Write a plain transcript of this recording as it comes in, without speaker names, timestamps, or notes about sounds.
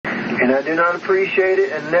And I do not appreciate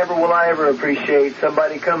it, and never will I ever appreciate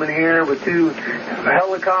somebody coming here with 2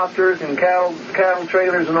 helicopters and cattle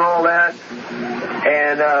trailers and all that,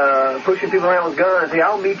 and pushing people around with guns. Hey,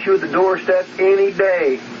 I'll meet you at the doorstep any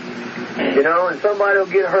day. You know, and somebody will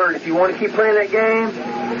get hurt. If you want to keep playing that game,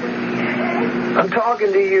 I'm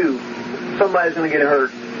talking to you. Somebody's going to get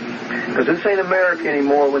hurt. Because this ain't America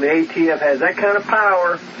anymore when the ATF has that kind of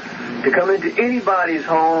power to come into anybody's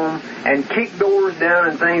home and kick doors down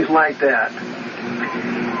and things like that.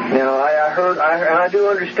 Now, I do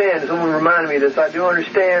understand, someone reminded me of this, I do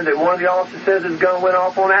understand that one of the officers says his gun went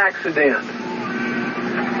off on accident.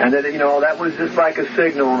 And that, you know, that was just like a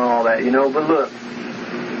signal and all that, you know. But look,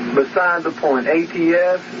 beside the point,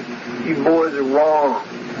 ATF, you boys are wrong.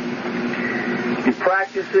 Your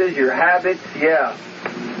practices, your habits, yeah.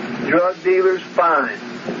 Drug dealers, fine.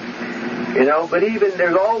 You know, but even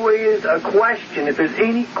there's always a question, if there's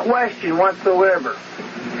any question whatsoever.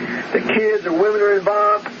 The kids or women are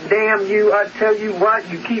involved, damn you, I tell you what,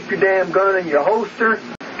 you keep your damn gun in your holster.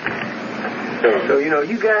 So, you know,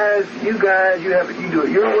 you guys, you do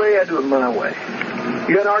it your way, I do it my way.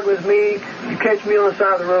 You got to argue with me, you catch me on the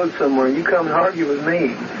side of the road somewhere, you come and argue with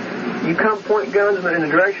me. You come point guns in the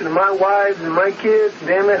direction of my wives and my kids,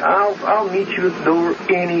 damn it, I'll meet you at the door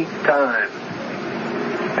any time.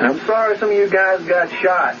 And I'm sorry some of you guys got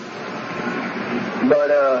shot. But,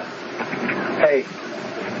 hey,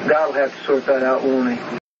 God will have to sort that out, won't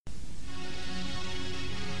he?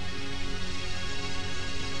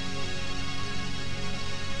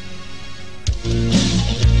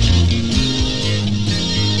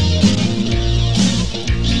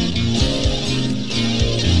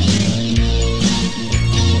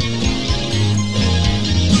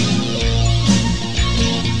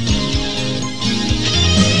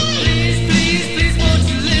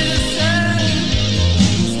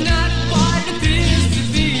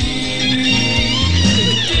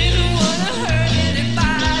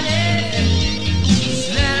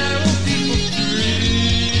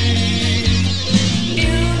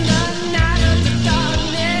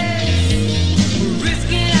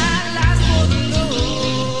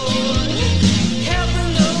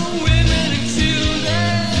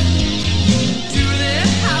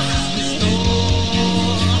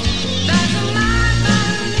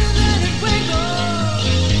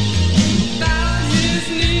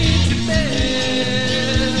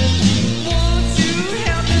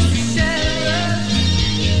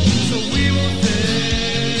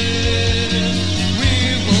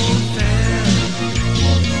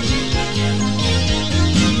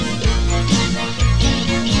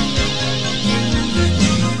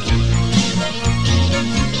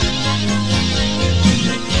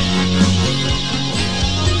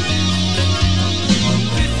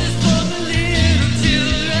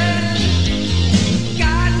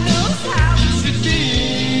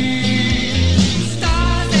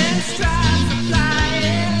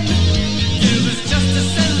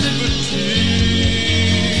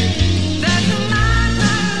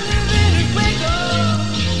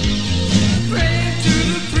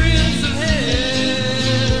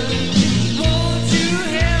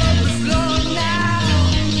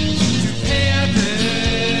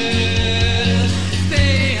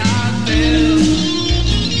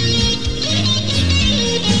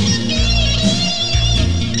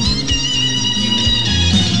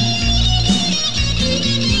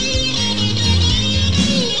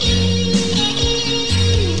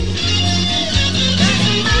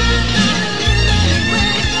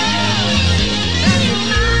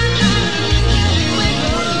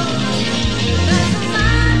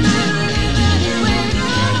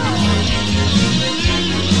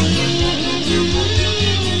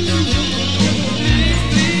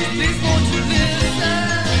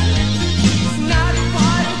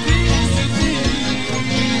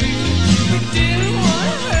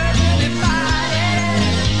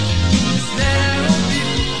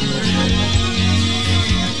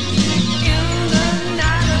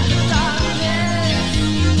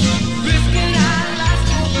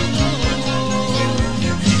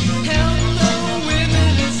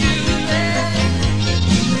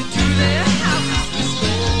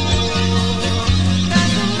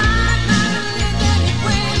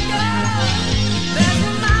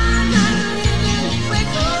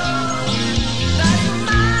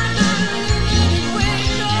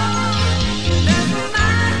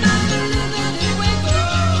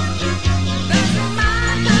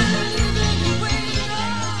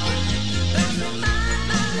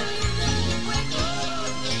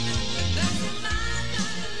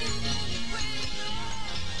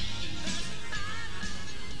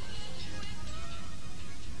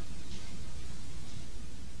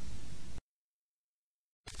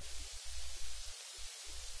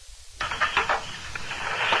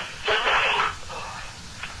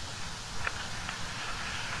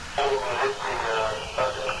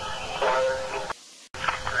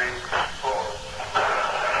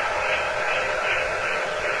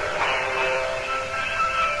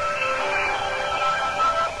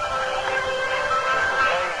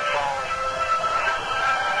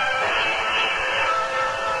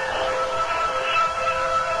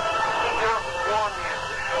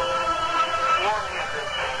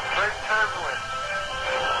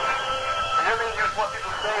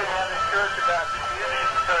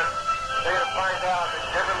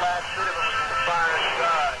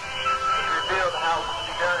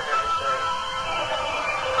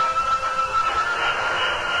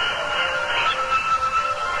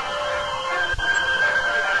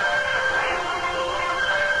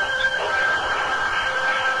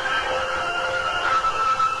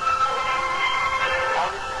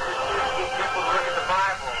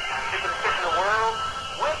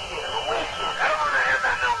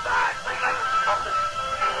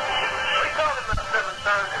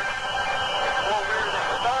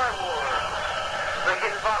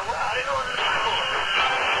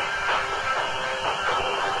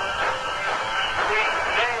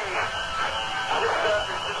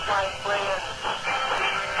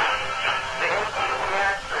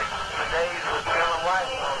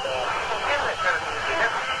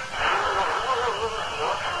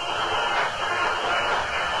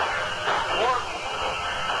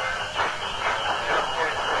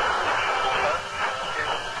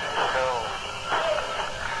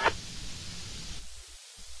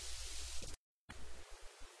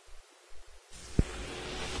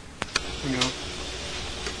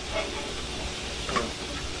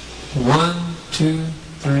 2,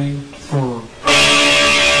 3, 4.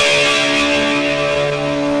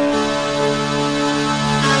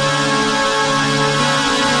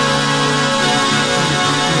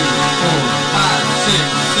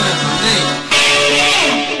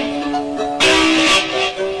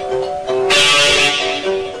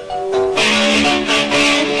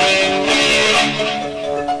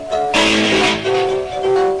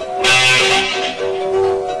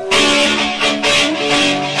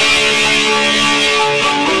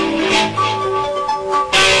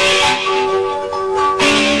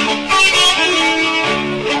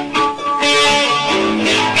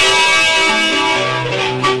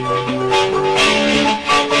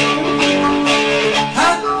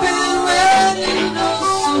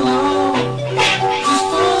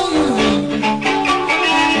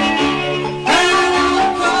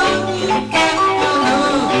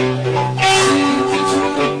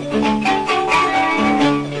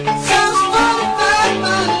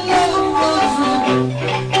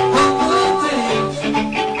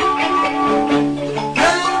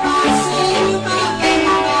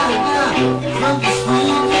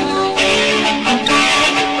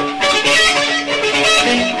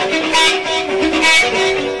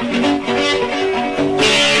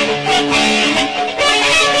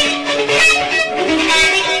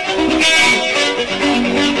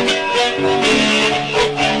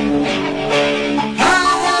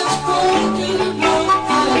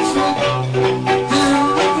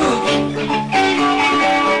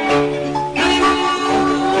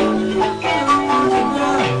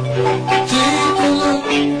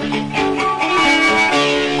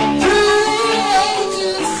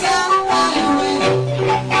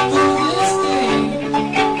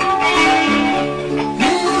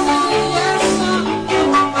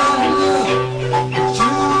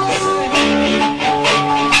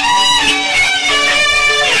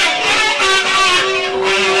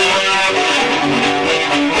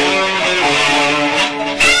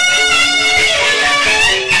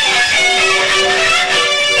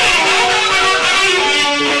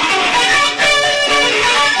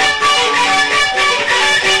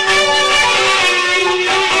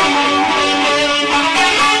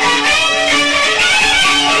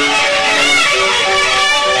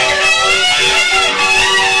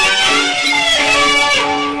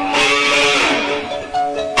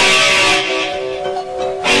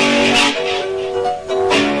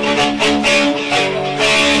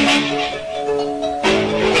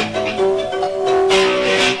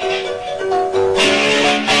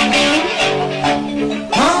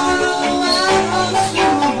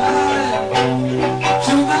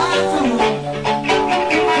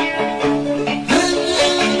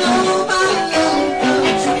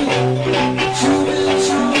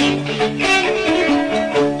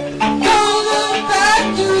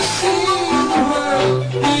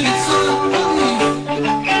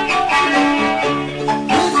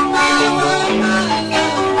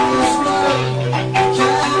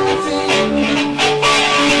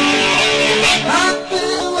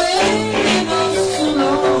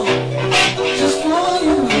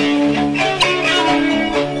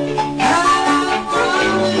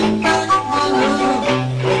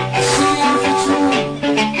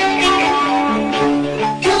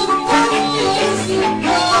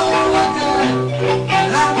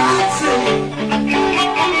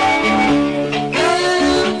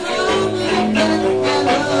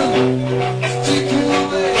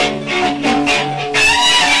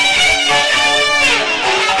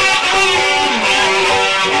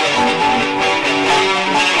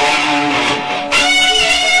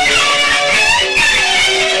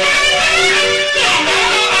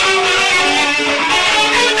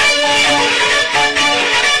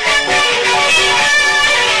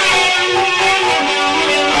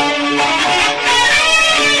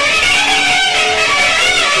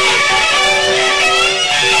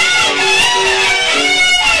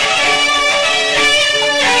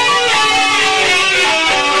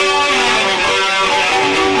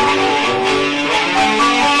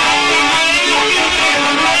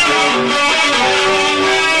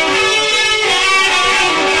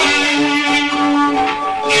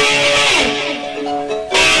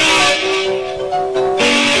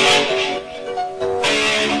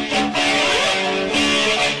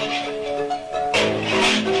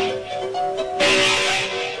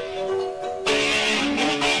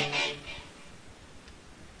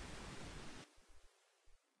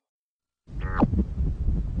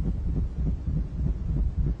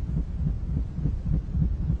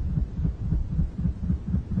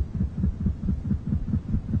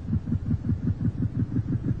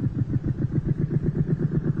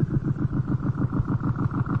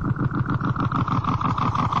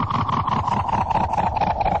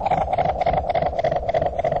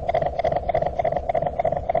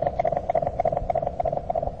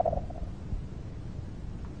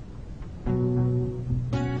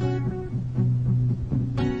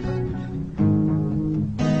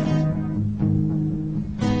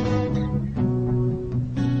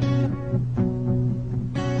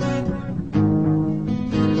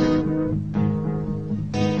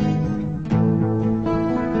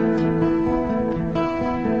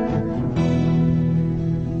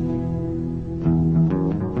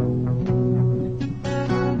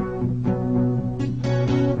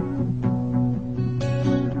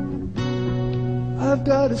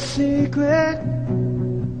 got a secret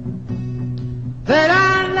that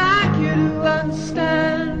I'd like you to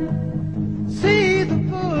understand. See the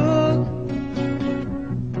book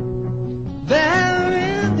there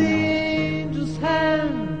in the angel's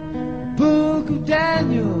hand, Book of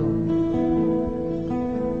Daniel.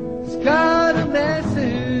 It's got a message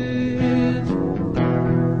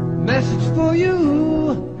for you,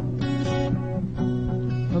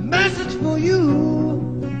 a message for you.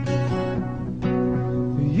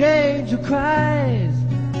 The angel cries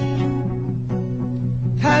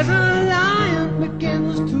as a lion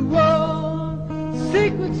begins to roar.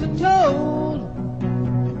 Secrets are told,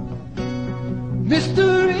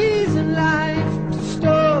 mysteries in life to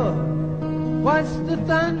store. What's the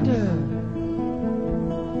thunder?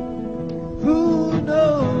 Who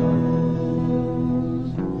knows?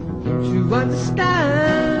 Don't you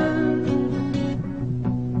understand?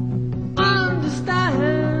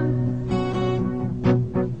 Understand?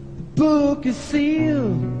 The book is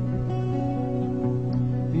sealed.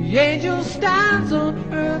 The angel stands on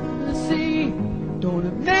earth and the sea. Don't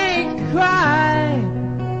it make you cry?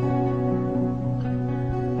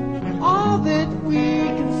 All that we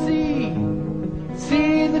can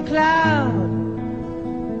see the cloud,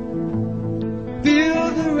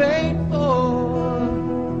 feel the rain fall.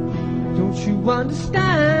 Don't you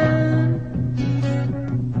understand?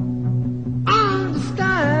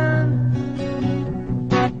 Understand?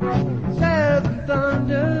 Seven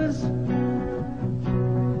thunders,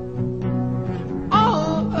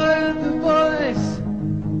 all heard the voice.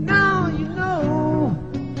 Now you know.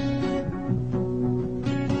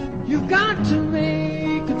 You've got to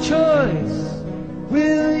make a choice.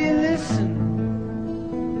 Will you listen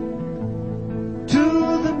to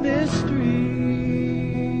the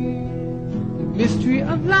mystery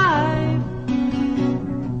of life,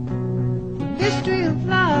 the mystery of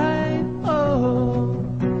life? Oh,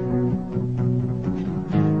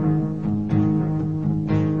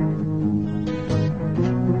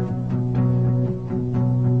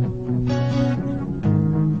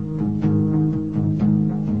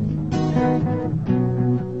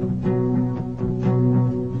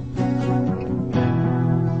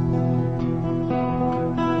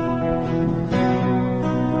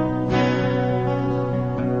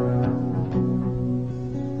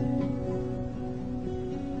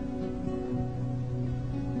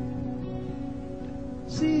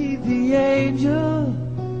 see the angel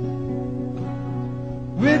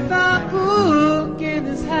with a book in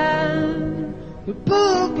his hand, the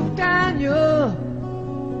Book of Daniel.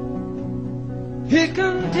 It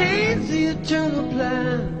contains the eternal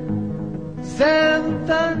plan, seven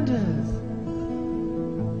thunders.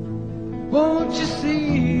 Won't you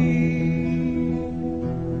see?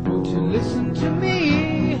 Won't you listen to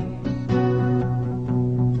me?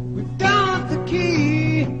 We've got the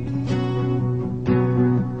key.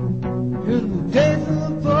 There's the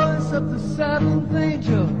voice of the seventh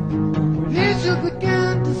angel. When it shall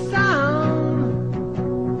begin to sound,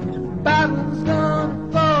 Babylon's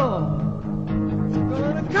gonna fall,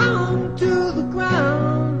 gonna come to the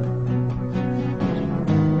ground.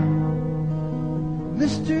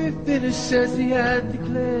 Mystery finished as he had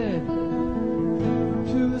declared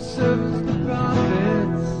to his servants the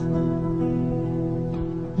prophets.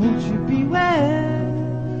 Won't you beware?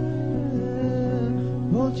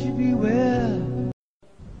 Won't you beware?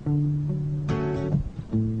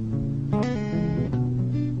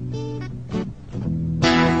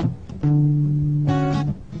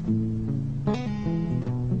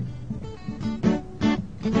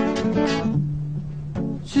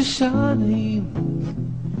 Shishani,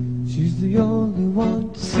 she's the only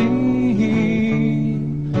one to see.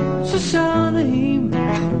 Shishani,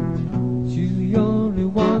 she's the only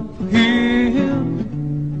one for him.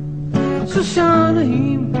 Shishani,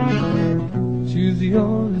 she's the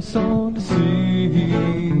only song to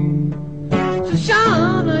sing.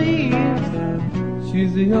 Shishani,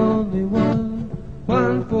 she's the only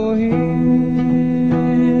one for him.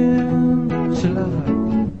 Shalai.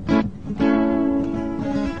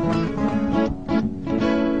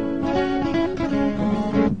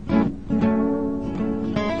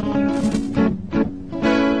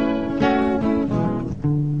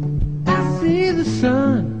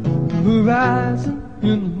 Sun rising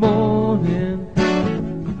in the morning.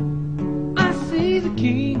 I see the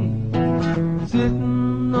king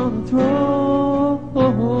sitting on the throne.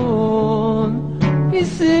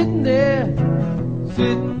 He's sitting there,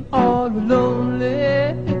 sitting all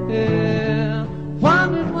lonely,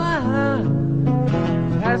 wondering why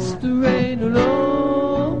he has to reign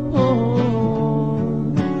alone.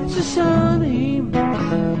 Shishani,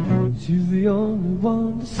 she's the only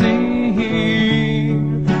one to see.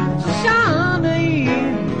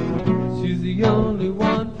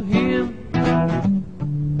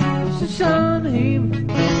 Shushanim,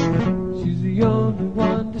 she's the only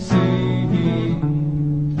one to see.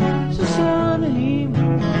 Shushanim,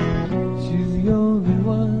 she's the only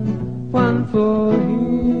one for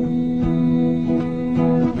him.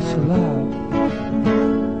 Shalom.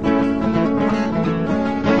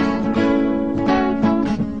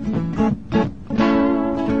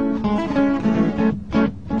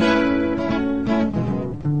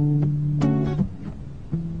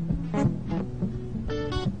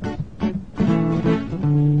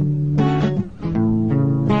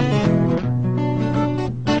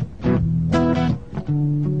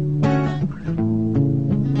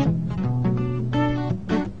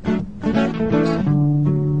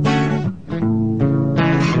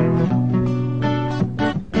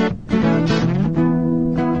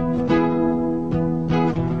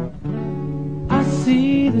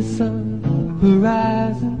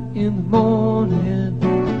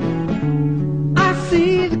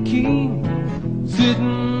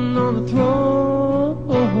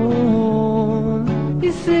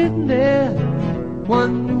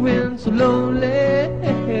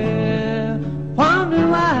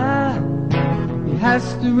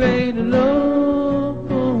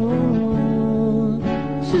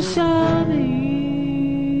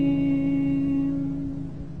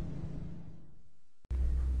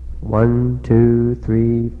 One, two,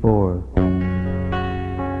 three, four.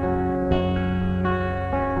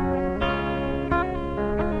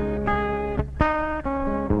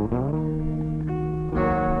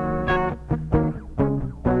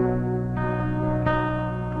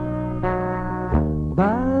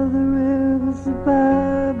 By the rivers of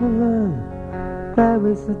Babylon, that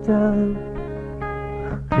was the time.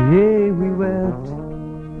 Yeah, we wept.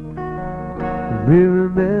 We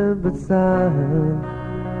remembered Zion.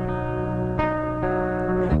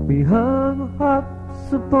 We hung our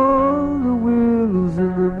harps upon the willows in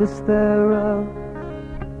the mist thereof.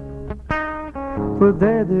 For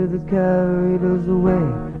there they that carried us away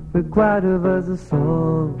required of us a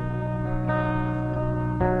song.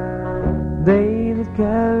 They that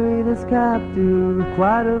carried us captive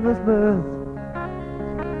required of us mirth,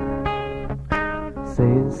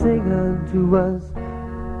 saying, sing unto us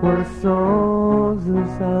one of the songs of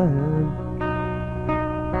Zion.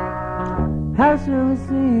 How shall we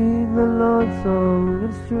sing the Lord's song in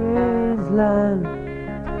a strange land,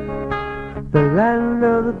 the land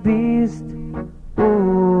of the beast,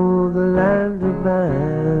 oh, the land of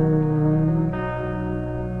man.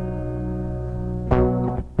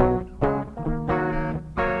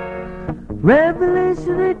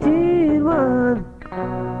 Revelation 18:1,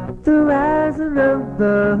 the rising of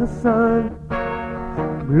the sun,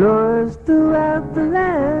 glorious throughout the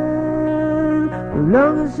land, no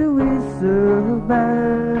longer shall we serve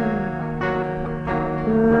man.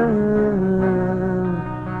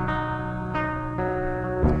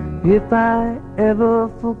 If I ever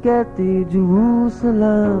forget thee,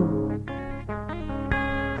 Jerusalem,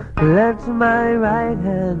 lend to my right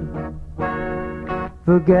hand,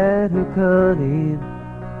 forget her cunning.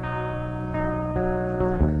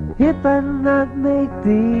 If I do not make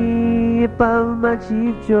thee above my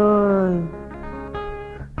chief joy,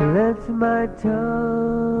 let my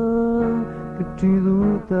tongue get to the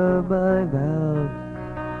root of my mouth.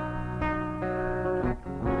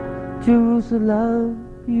 Jerusalem,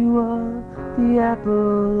 you are the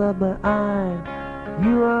apple of my eye.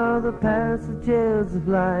 You are the passages of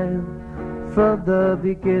life from the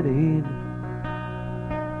beginning.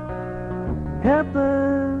 Help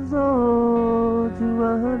us all to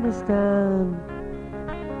understand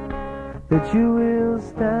that you will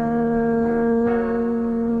stand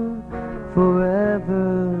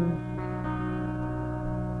forever.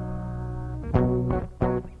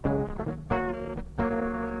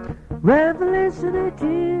 Revelation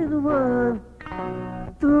 18:1,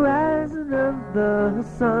 the rising of the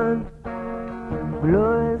sun,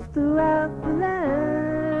 glorious throughout the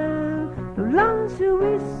land, no longer shall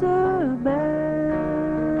we serve man.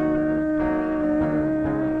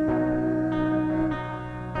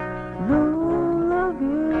 No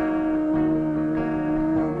longer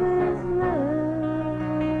this land.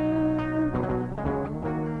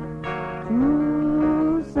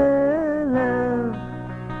 Jerusalem,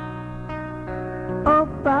 oh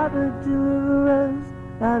Father, deliver us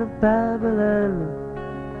out of Babylon,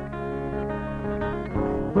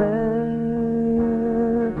 where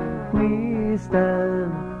we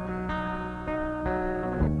stand,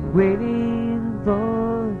 waiting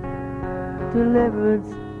for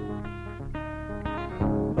deliverance.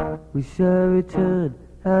 We shall return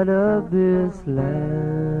out of this land.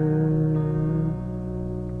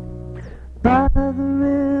 By the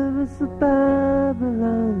rivers of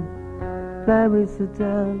Babylon, Glad we sit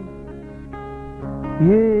down.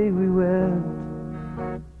 Yeah, we went.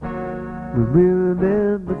 When we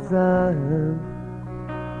remembered Zion.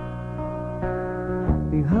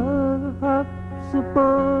 We hung the hops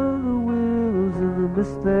upon the willows in the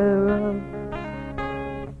mist thereof.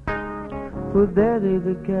 For there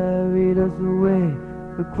they carried us away,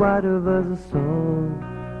 required of us a song.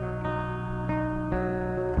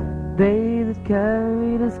 They that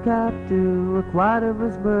carried us captive required of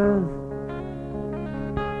us mirth,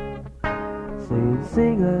 saying,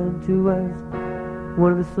 sing unto us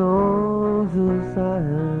one of the songs of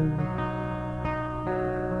Zion.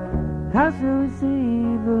 How shall we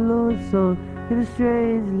sing the Lord's song in a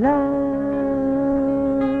strange land?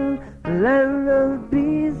 The land of the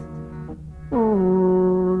beast,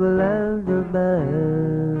 oh, the land of man.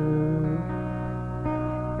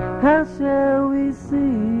 How shall we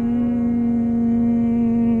sing?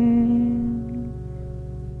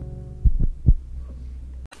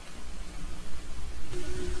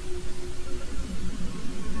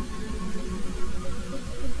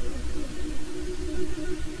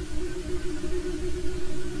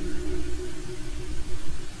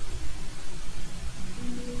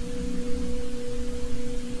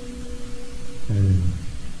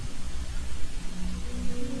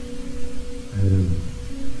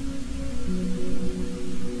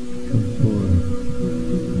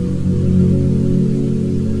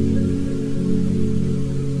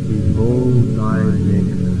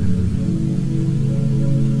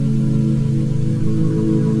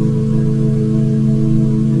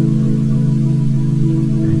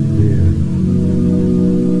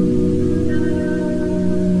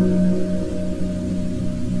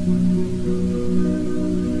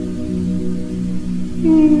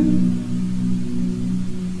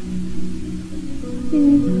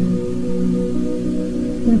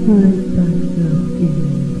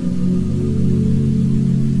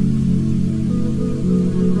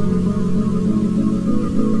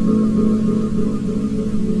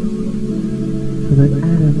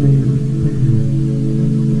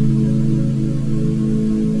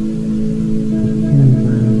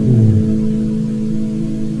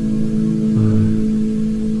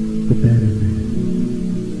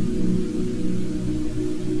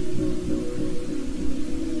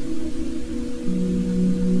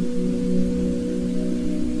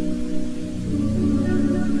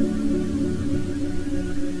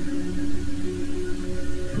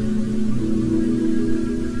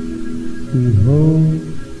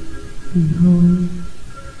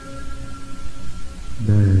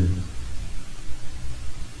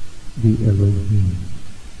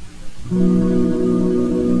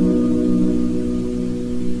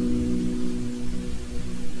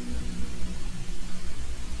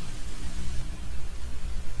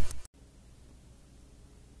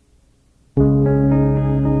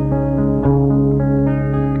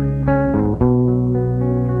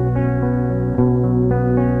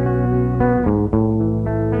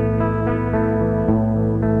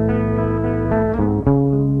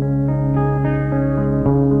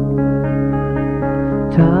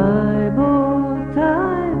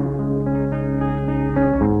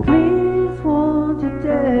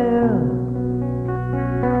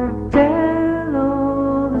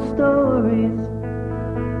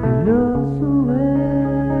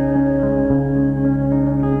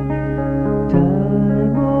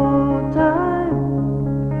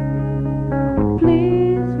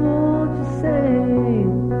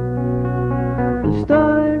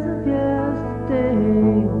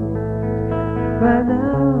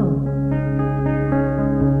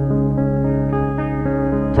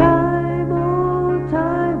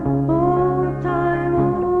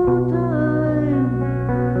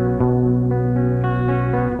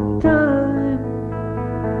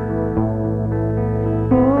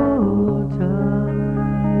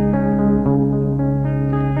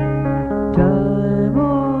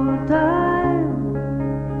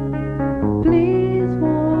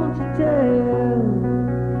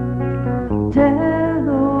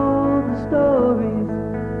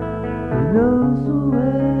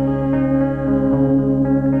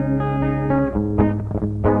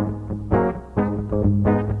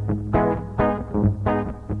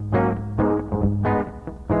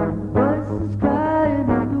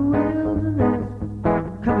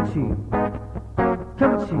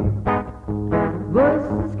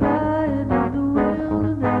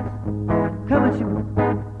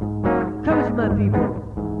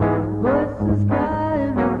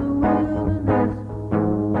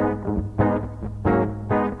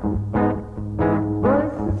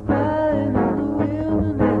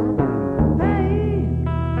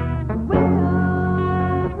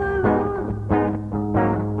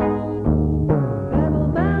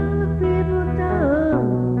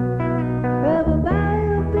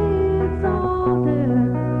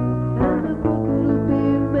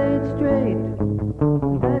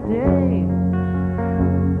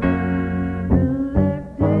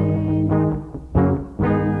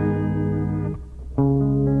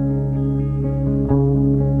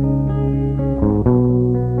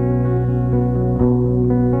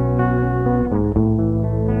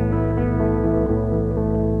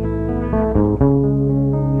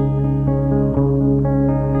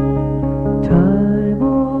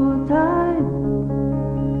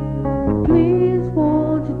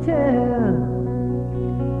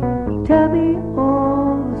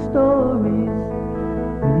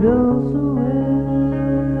 know so well.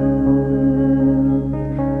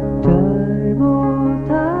 Time, oh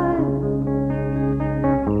time,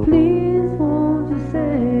 please won't you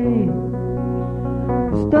say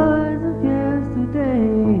the stars of yesterday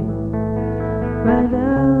right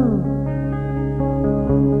now.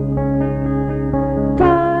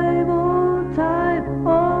 Time, oh time,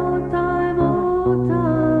 oh time, oh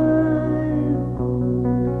time,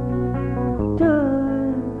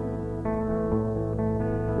 time,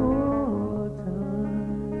 oh time,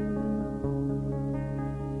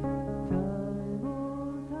 time,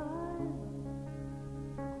 oh time,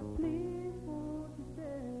 please won't you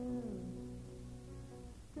stand.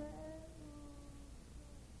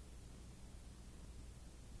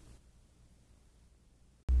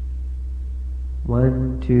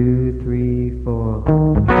 1, 2, 3, 4.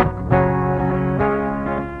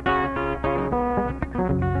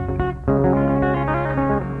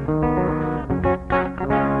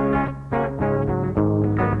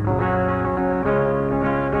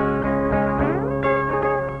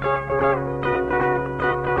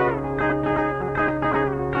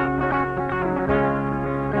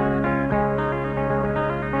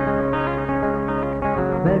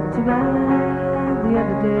 Back to life the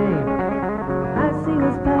other day, I see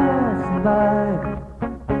us passing by.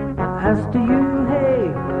 I asked you, hey,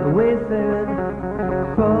 a wayfaring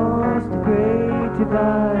across the great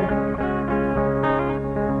divide.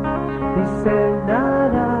 He said,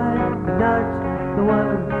 not I, not the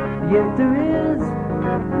one, yet there is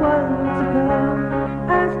one to come.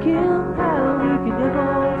 Ask him how he can get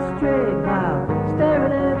on straight while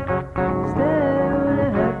staring at the sun.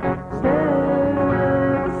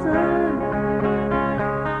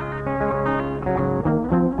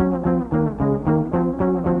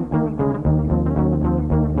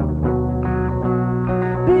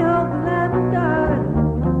 Behold the Lamb of God.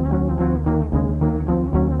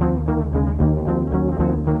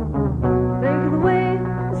 Take away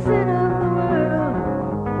the sin of the world.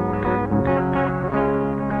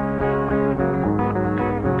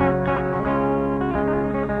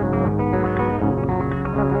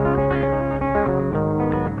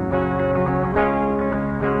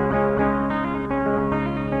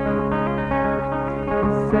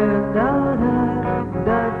 Said not I,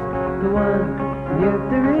 not the one, yet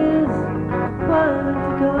there is one to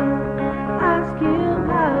come. Ask him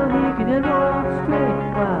how he can get on straight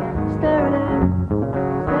while staring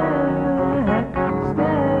at the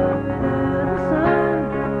sun.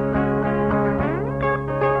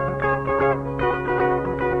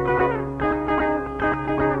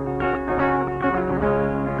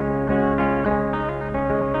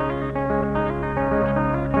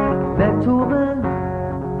 Met a woman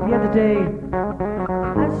the other day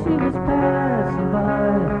as she was passing by.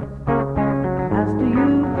 Asked do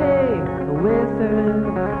you pay a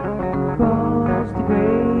wayfaring across the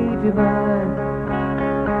great divide?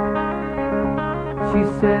 She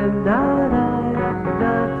said, not I,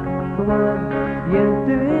 not the one, yet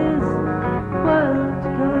there is one to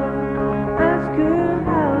come. Ask her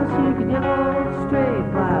how she can get on straight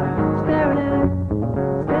while staring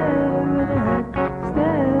at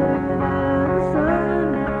the sun.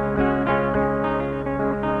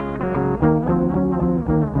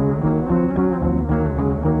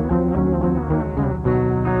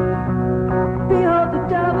 Behold the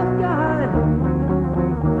dove of God.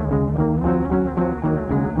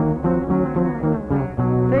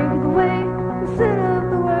 Take away the sin of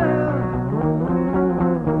the world.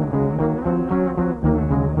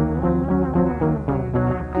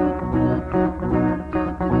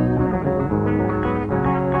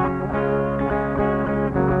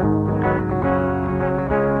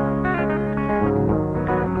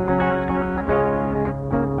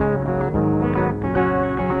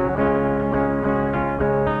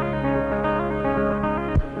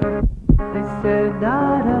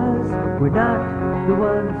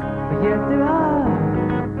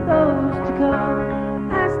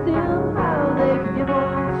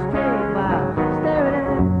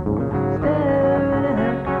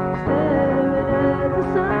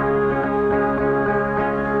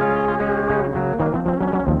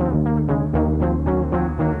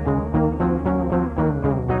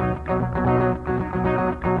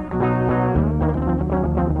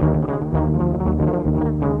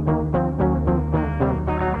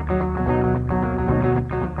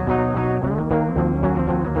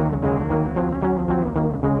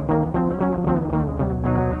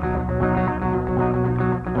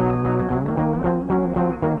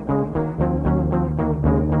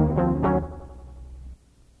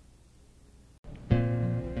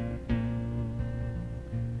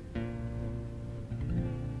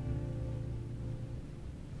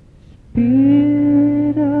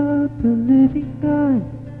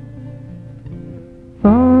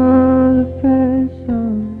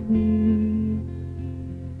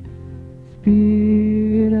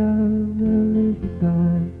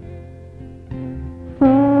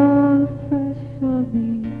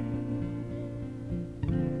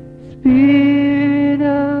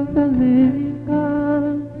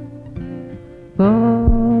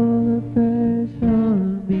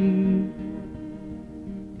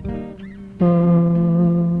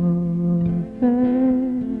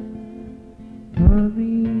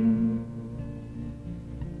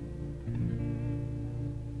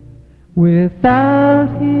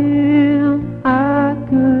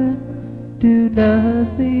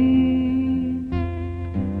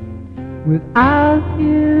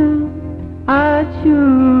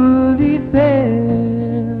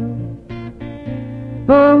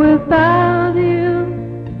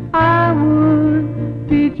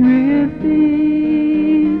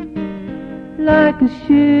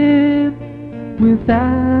 ship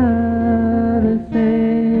without a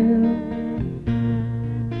sail.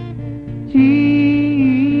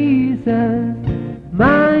 Jesus,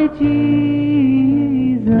 my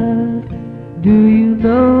Jesus, do you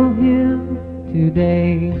know him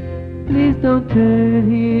today? Please don't turn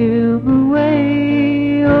him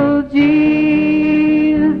away. Oh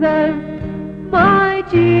Jesus, my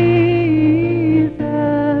Jesus,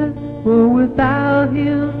 for without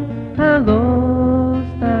him how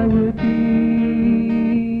lost I would be.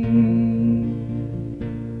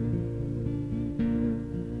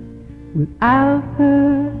 Without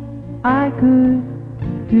her I could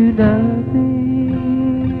do nothing.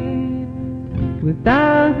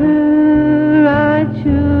 Without her I'd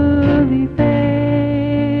surely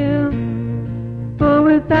fail. For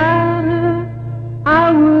without her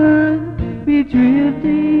I would be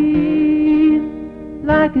drifting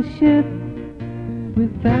like a ship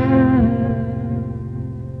without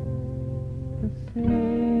a sail.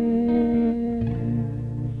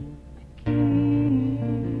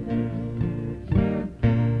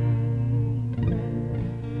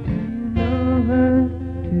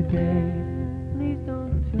 Today, please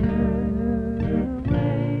don't turn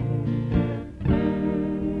away.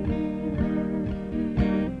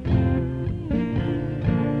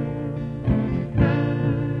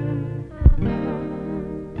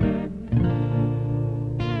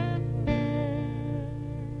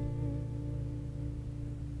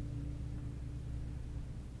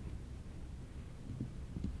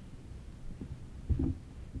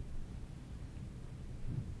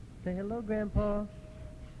 Say hello, Grandpa.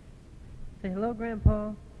 Say hello,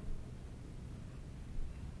 Grandpa.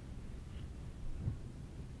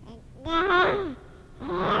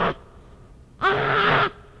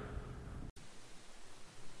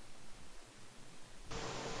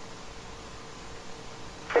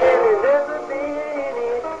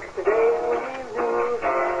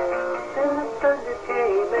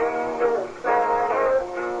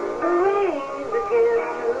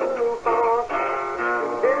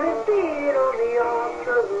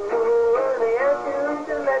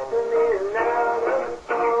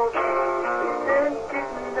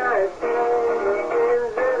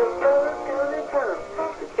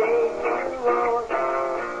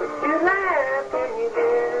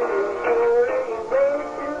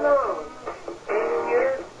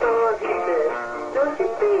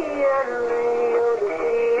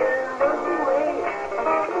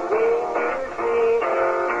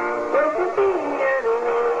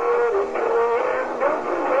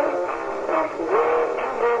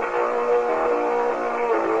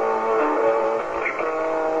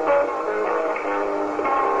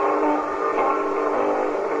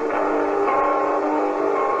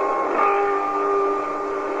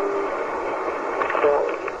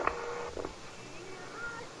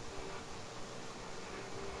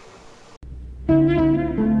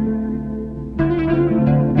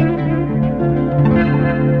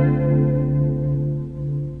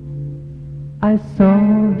 I saw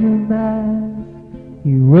him as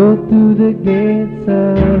he rode through the gates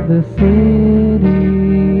of the city.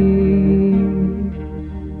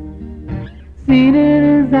 Seen in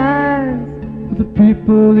his eyes the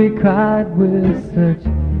people he cried with such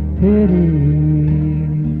pity.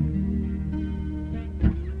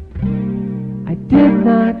 I did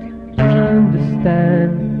not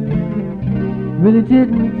understand, really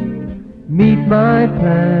didn't meet my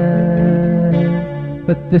plan.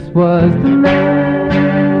 But this was the man.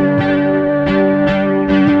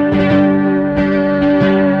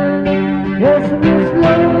 Yes, this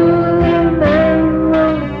lonely man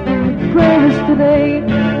was the greatest today.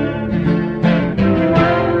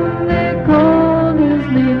 One they called his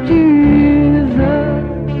name Jesus.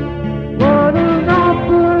 What an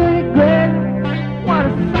awful regret, what a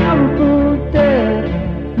sorrowful death.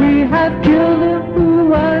 We have killed him who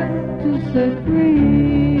was to set free.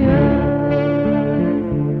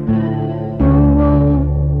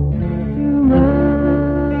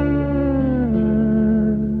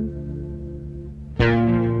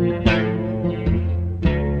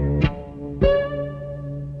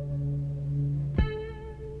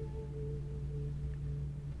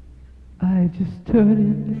 I just stood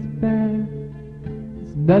in despair.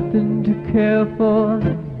 There's nothing to care for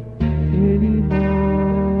anymore.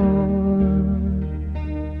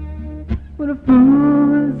 What a fool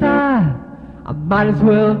was I might as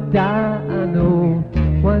well die. I know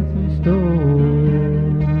what's in store.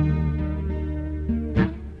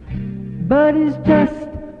 But it's just,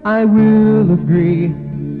 I will agree,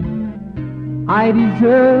 I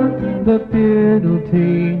deserve the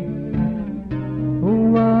penalty.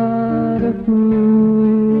 Oh, what a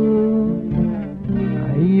fool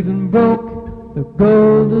broke the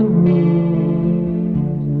golden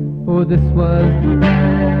rules, for this was the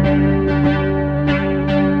land.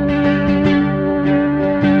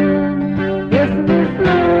 Yes, and this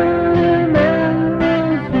lonely man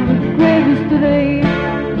rose from the graves today.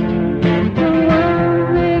 The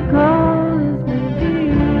one they call his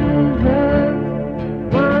name Jesus.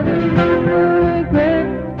 What a regret,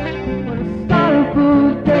 what a sorrowful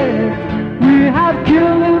death. We have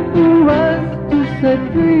killed him who was to set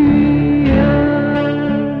free.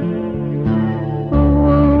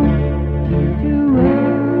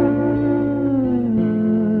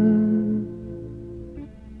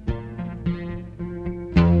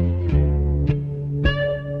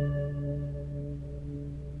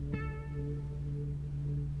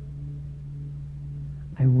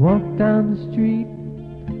 I walk down the street,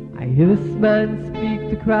 I hear this man speak,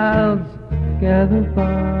 the crowds gather by.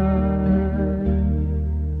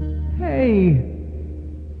 Hey,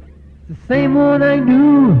 it's the same one I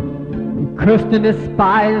knew, who cursed and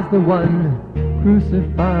despised the one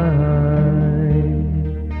crucified.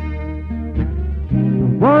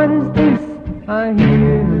 What is this I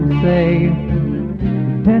hear him say?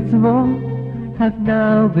 The debts of all have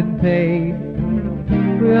now been paid.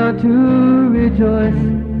 We are to rejoice,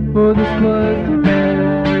 for this was the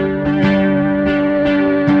land.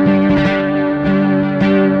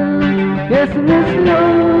 Yes, and this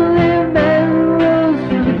lonely man rose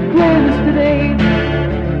from the graves today.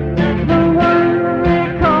 The one they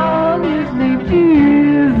call his name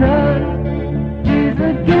Jesus. He's a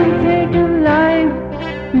gift-taking life,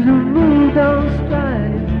 he's removed all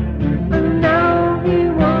strife, and now he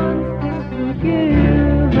wants to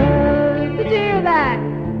forgive us. Did you hear that?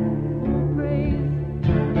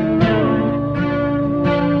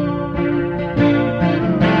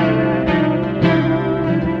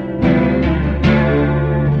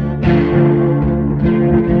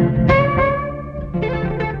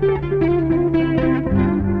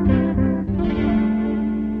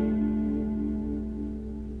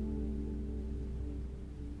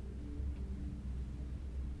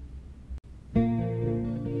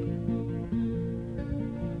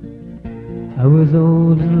 I was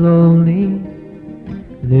old and lonely,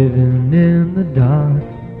 living in the dark.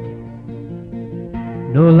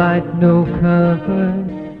 No light, no comfort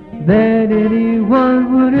that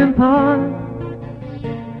anyone would impart.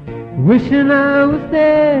 Wishing I was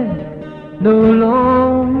there, no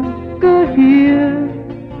longer here,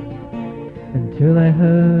 until I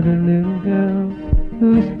heard a little girl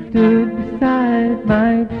who stood beside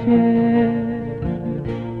my chair.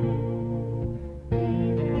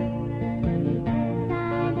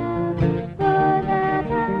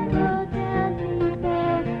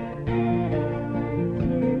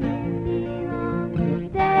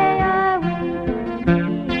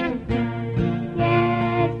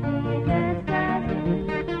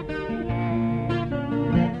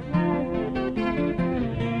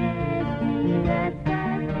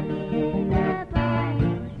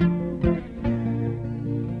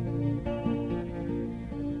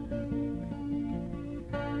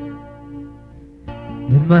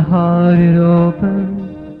 In my heart it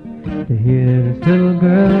opened to hear this little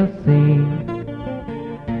girl sing.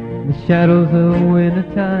 The shadows of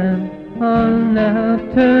wintertime are now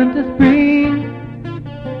turned to spring.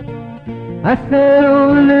 I said,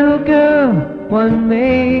 oh little girl, what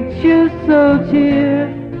makes you so cheer?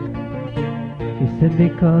 She said,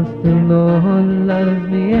 because the Lord loves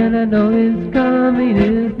me and I know His coming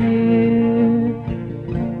is near.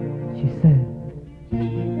 She said,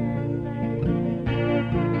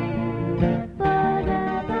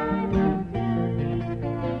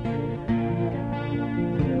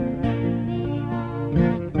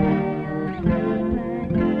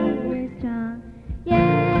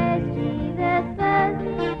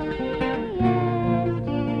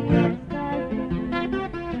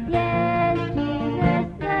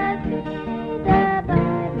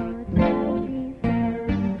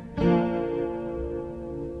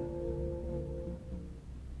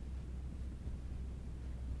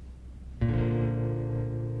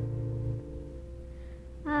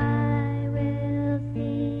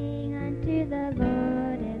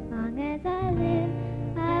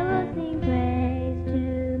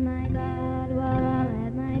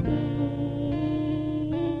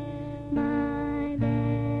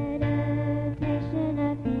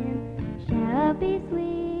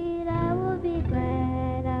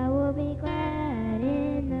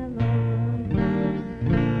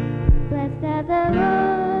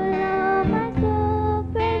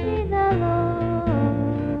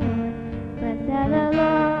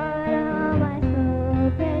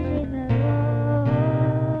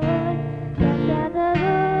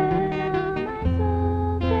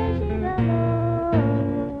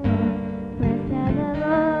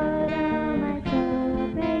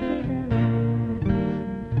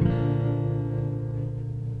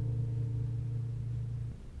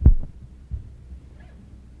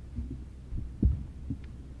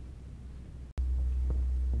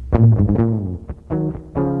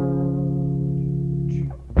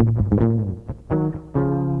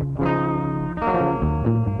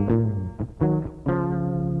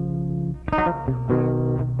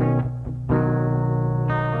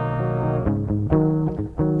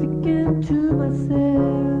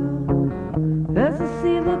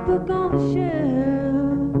 book on the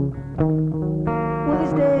shelf. One of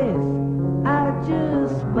these days, I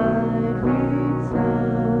just might read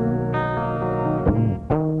some.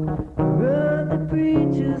 Heard the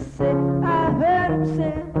preacher say, I heard him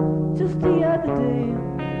say just the other day,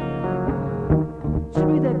 should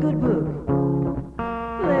read that good book,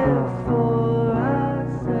 left for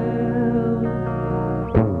ourselves.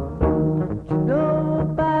 You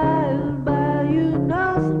know, by and by, you know,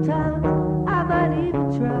 sometimes I might even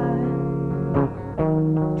try to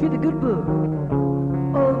read the good book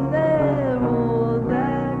over there on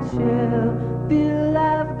that shelf. Feel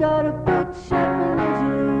I've got a bookshelf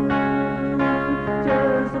religion,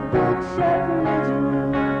 just a bookshelf religion.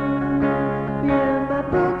 Yeah, my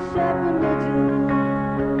bookshelf religion,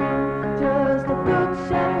 just a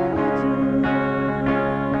bookshelf religion.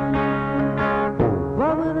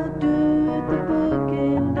 What would I do if the book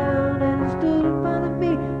came down and it stood in front of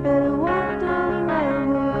me and it walked all around?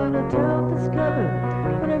 Would I tear off its cover?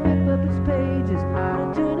 Would I rip up its pages? Would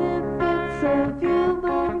I turn in fits of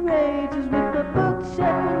human rages with my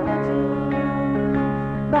bookshelf religion?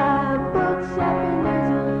 My bookshelf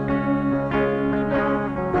religion, my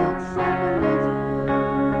bookshelf religion.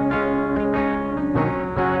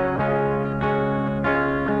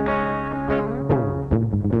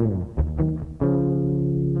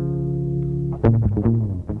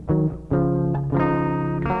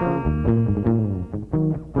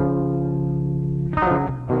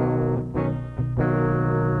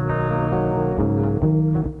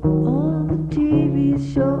 On the TV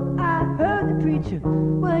show, I heard the preacher,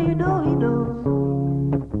 well, you know he knows,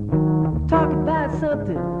 talking about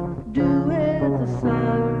something to do with the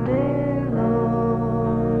Sunday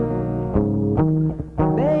Lord,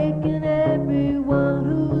 making everyone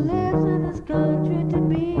who lives in this country to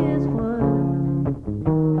be as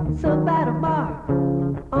one. Somebody mark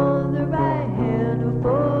on the right hand or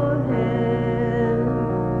forehead.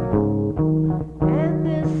 And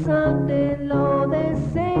this Sunday law they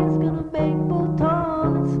say is gonna make both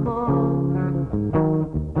tall and small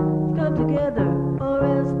come together, or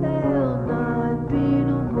else they'll not be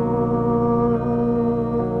no more.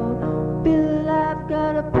 Bill, I've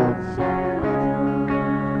got a bookshelf religion,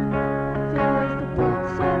 just a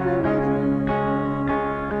bookshelf religion.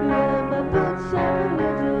 Yeah, my bookshelf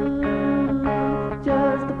religion,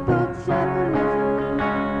 just a bookshelf religion.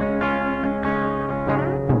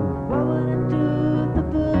 What would I do if the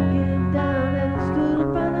book came down and it stood in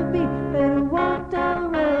front of me and it walked all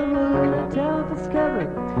around? Would I tear off its cover?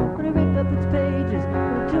 Would I rip up its pages?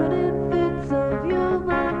 Would I turn in fits of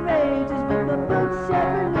human rages with my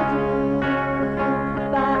bookshelf religion?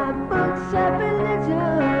 My bookshelf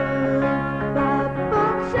religion, my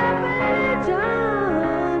bookshelf religion,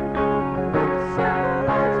 bookshelf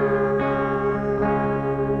religion.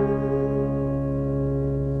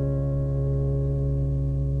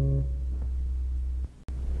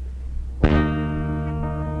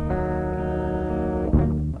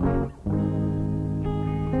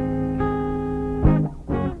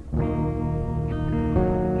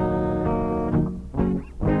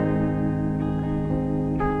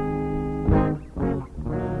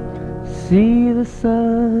 See the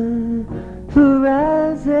sun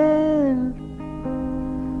rising,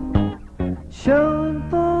 showing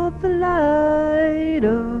forth the light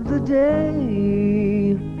of the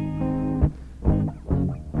day.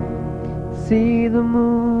 See the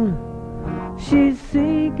moon, she's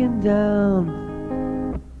sinking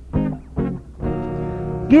down,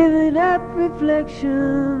 giving up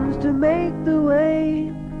reflections to make the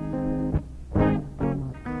way.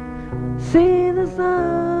 See the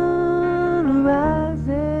sun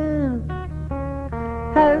rising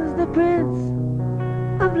as the Prince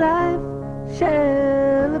of Life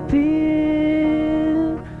shall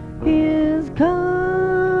appear. He is coming,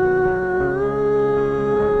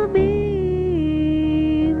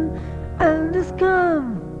 and his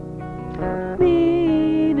coming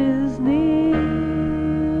is near.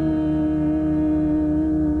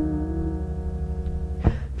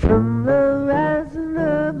 From the rising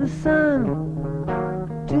of the sun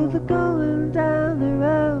to the going down the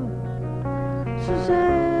road, so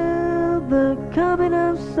shall the coming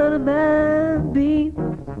of Son of Man be.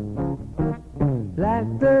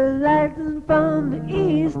 Like the lightning from the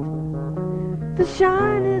east that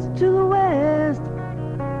shines to the west,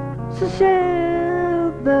 so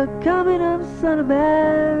shall the coming of Son of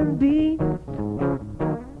Man be.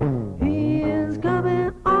 He is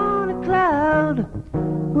coming on a cloud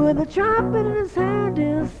with a trumpet in his hand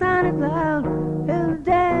and a sounding loud, and the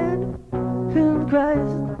dead in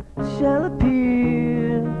Christ shall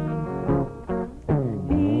appear.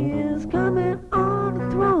 He is coming on the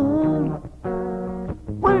throne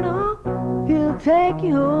when take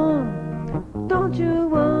you home. Don't you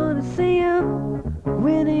wanna see him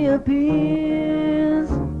when he appears?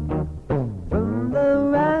 From the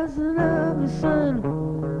rising of the sun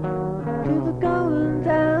to the going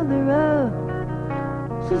down thereof,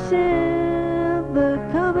 so shall the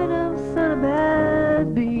coming of Son of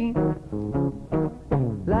Man be.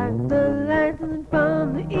 Like the lightning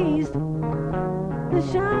from the east that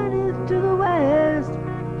shineth to the west,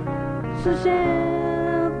 so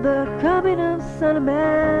shall the coming of Son of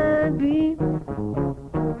Man be.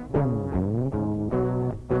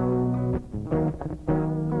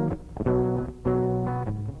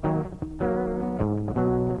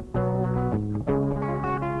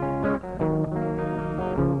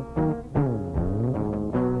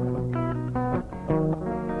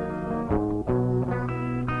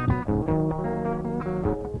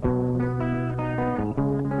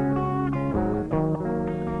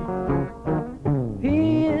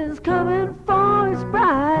 He is coming for his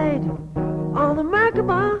bride on the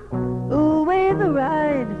Merkaba, away the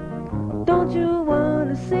ride. Don't you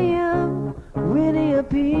wanna see him when he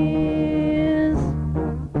appears?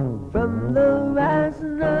 From the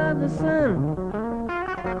rising of the sun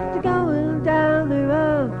to going down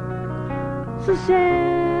thereof, so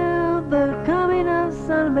shall the coming of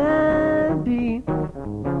Son of Man be.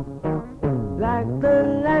 Like the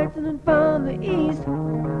lightning from the east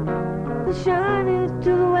that shineth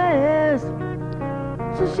to the west,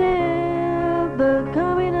 so shall the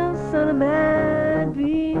coming of Son of Man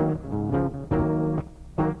be.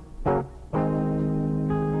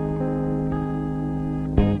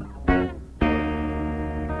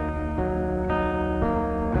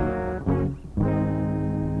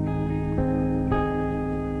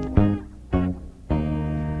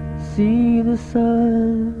 See the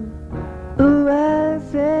sun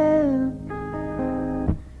arising,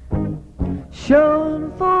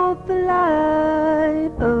 shone forth the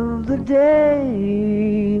light of the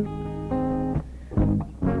day.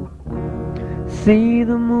 See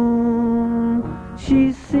the moon,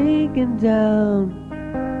 she's sinking down,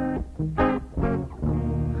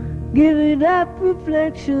 giving up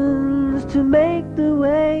reflections to make the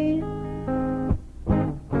way.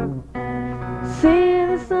 See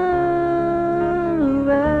the sun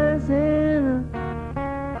rising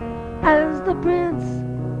as the Prince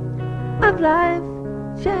of Life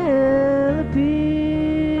shall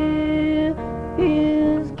appear. He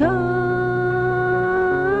is coming,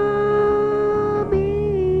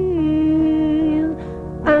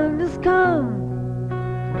 and his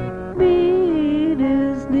coming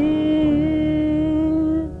is near.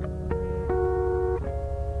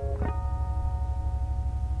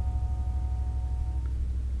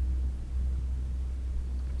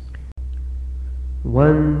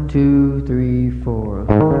 One, two, three, four.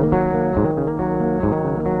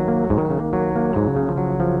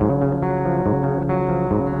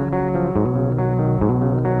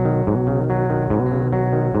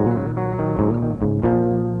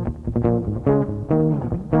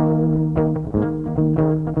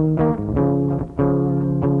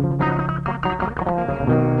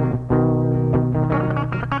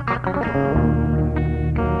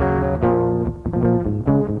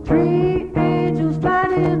 Three angels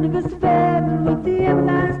flying in the midst of heaven with the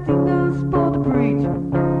everlasting gospel to preach.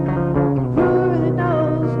 Who really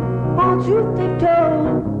knows all truth they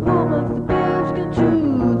told? Who amongst the birds can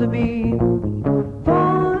chew the meat?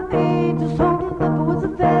 Four angels holding the voice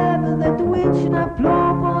of heaven that the wind should not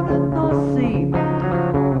blow upon the North Sea.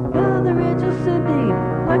 Another angel sending,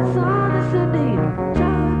 like sun ascending,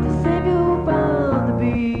 trying to save you from the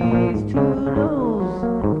beast. Who knows?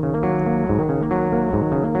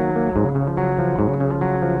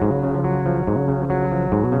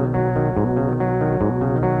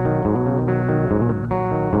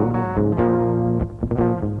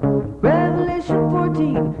 Revelation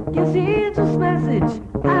 14 gives the angel's message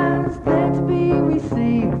as there to be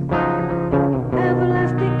received.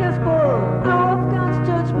 Everlasting gospel, hour of God's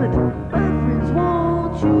judgment. My friends,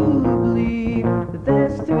 won't you believe that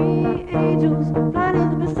there's three angels flying in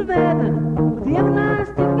the midst of heaven with the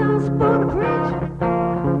everlasting gospel to preach?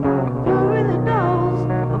 Who really knows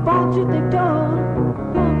about you they don't?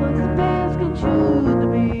 Who amongst the bears can chew the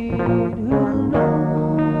meat? Who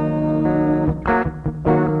knows?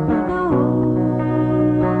 Who knows?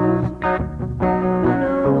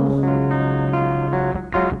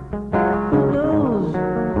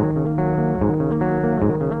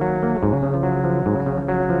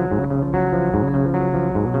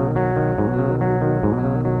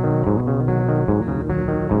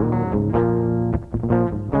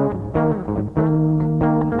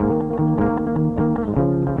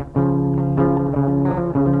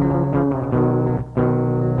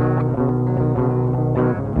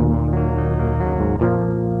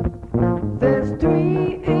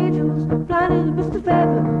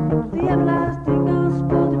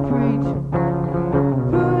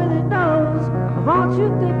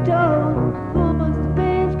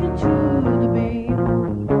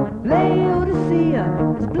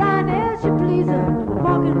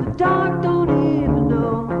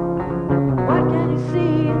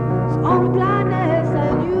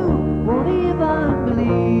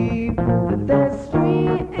 There's 3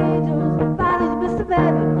 angels fighting the midst of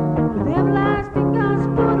heaven with everlasting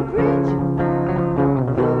gospel to preach.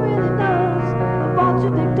 Who really knows about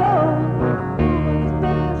your big door? It's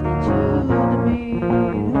best true to me.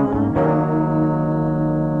 Who knows?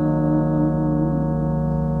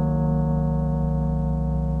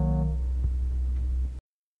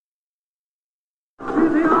 See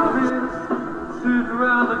the armies sitting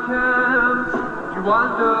around the camps. You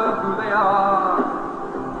wonder who they are.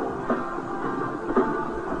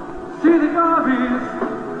 See the armies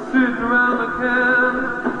sitting around the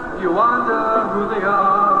camps. You wonder who they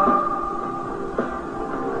are.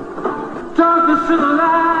 Darkness in the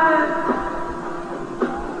light,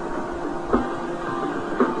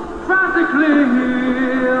 frantically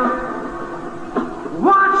here,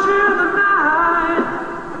 watching the night,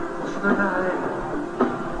 the night.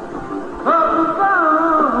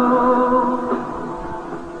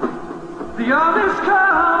 The armies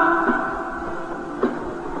come,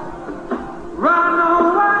 riding on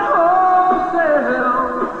white horses,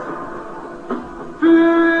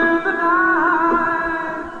 fear in the night.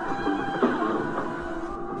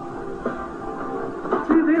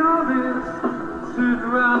 See the armies sitting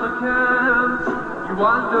around the camps. You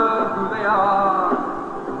wonder who they are.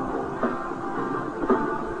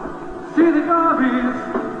 See the armies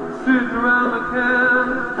sitting around the camp,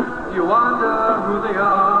 you wonder who they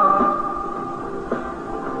are.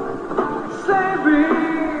 Save me,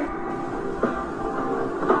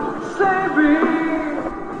 save me,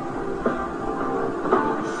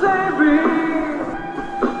 save me.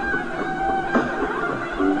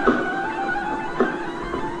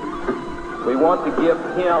 We want to give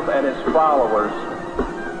him and his followers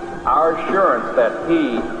our assurance that he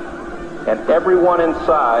and everyone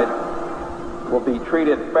inside will be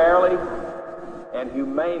treated fairly and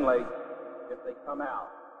humanely if they come out.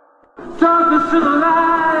 Darkness in the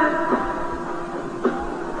light,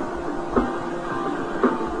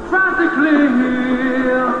 frantically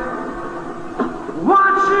here,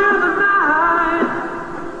 watching the night,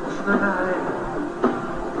 the night.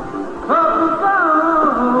 Oh,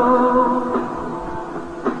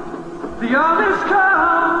 the armies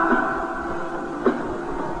come,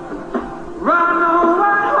 riding on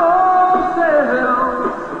white horses,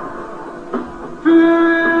 fear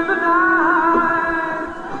in the night.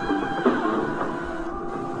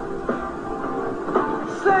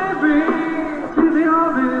 Save me, see the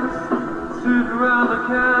armies sitting around the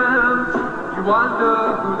camps. You wonder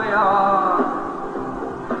who they are.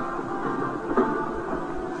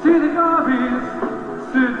 See the armies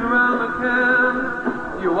sitting around the camps.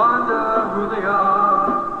 You wonder who they are.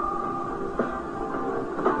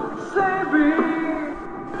 Save me.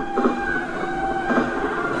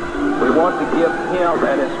 We want to give him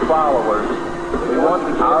and his followers, we want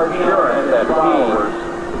to give our assurance that he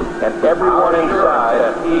and everyone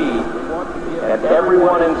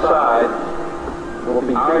inside, will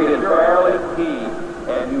be treated fairly,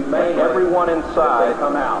 and humanely. Everyone inside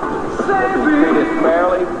come out. Save Will be treated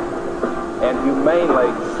fairly and humanely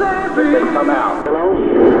if they come out. Hello?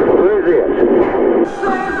 Who is this?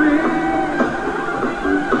 Save me.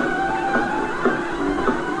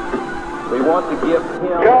 We want to give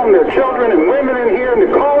him Tell them the children and women in here to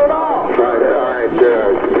call it off. All right,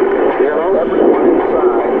 hello? everyone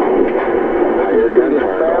inside I hear treated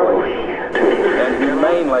gunfire. fairly and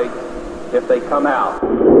humanely if they come out.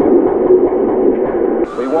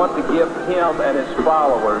 We want to give him and his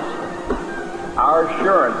followers our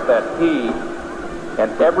assurance that he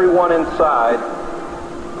and everyone inside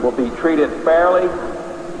will be treated fairly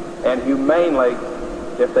and humanely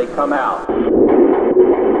if they come out. I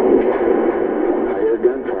hear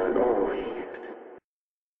gunfire. Oh, shit.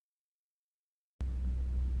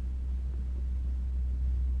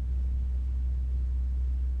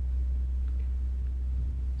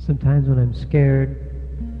 Sometimes when I'm scared,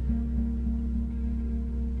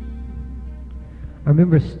 I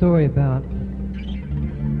remember a story about a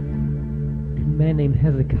man named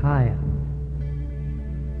Hezekiah.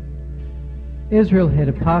 Israel had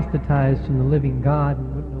apostatized from the living God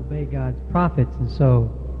and wouldn't obey God's prophets, and so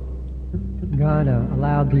God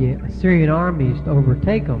allowed the Assyrian armies to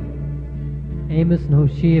overtake them. Amos and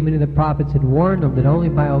Hosea, many of the prophets, had warned them that only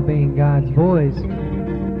by obeying God's voice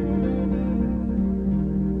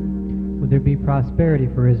would there be prosperity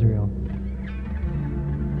for Israel.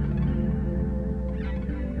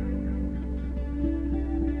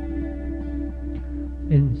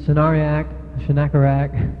 In Sennacherib,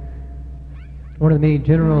 one of the many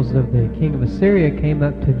generals of the king of Assyria came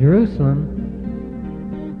up to Jerusalem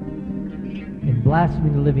and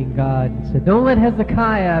blasphemed the living God and said, "Don't let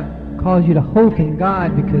Hezekiah cause you to hope in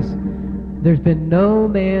God, because There's been no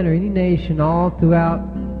man or any nation all throughout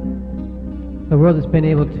the world that's been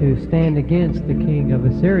able to stand against the king of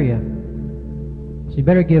Assyria. So you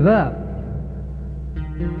better give up.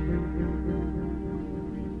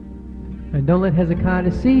 And don't let Hezekiah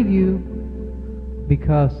deceive you,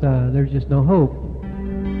 because there's just no hope.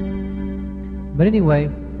 But anyway,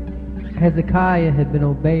 Hezekiah had been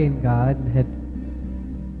obeying God and had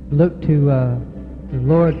looked to the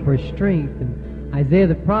Lord for strength. And Isaiah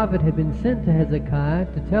the prophet had been sent to Hezekiah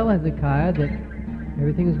to tell Hezekiah that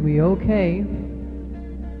everything is going to be okay,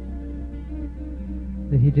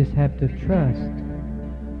 that he just had to trust.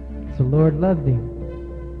 So the Lord loved him.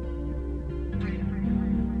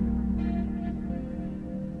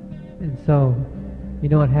 And so, you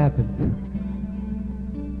know what happened?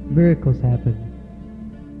 Miracles happened.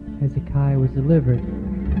 Hezekiah was delivered.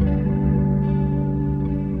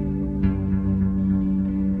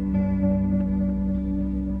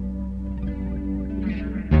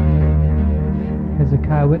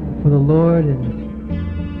 Hezekiah went before the Lord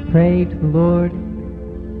and prayed to the Lord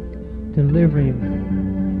to deliver him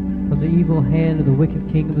from the evil hand of the wicked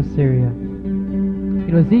king of Assyria.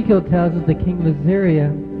 You know, Ezekiel tells us the king of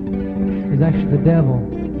Assyria is actually the devil.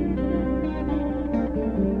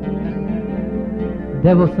 The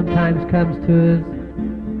devil sometimes comes to us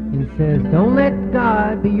and says, don't let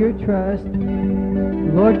God be your trust.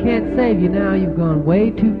 The Lord can't save you now. You've gone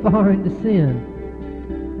way too far into sin.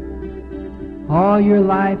 All your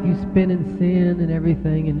life you spent in sin and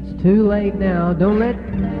everything, and it's too late now. Don't let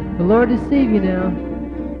the Lord deceive you now.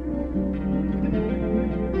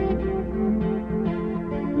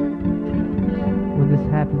 When this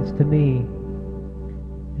happens to me,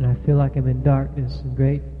 and I feel like I'm in darkness and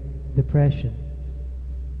great depression,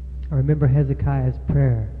 I remember Hezekiah's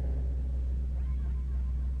prayer.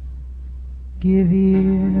 Give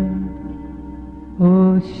ear,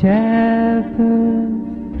 O shepherd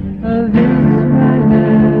of Israel,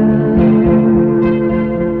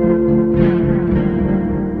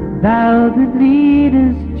 thou that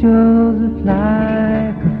leadest Joseph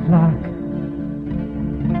like a flock,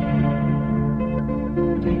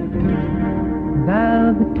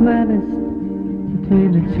 thou that dwellest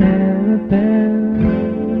between the cherubim,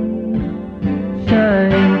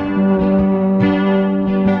 shine forth.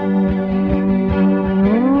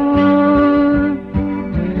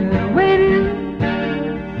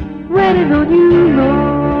 Waiting on you,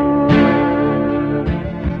 Lord.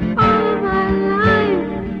 All my life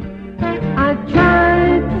I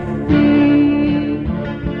tried to see,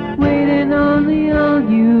 waiting only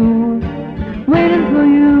on you, waiting for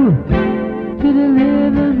you to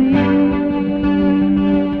deliver me.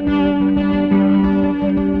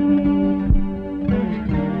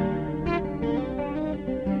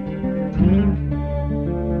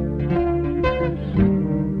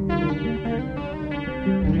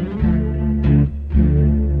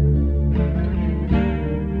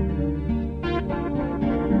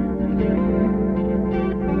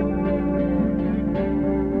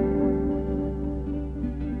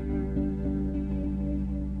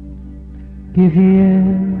 Give ear,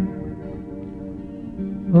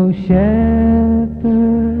 O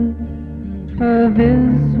shepherd of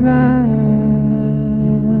Israel,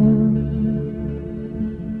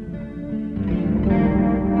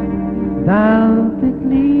 thou that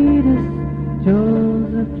leadest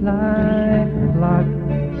Joseph like a flock,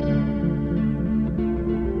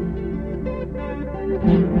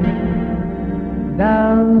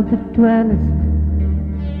 thou that dwellest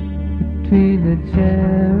between the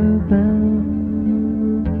cherubim,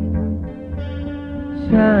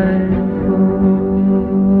 shine forth.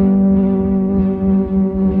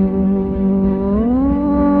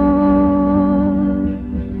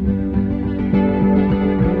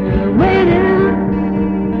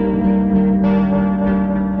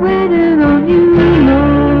 Waiting on you,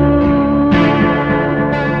 Lord.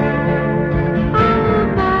 All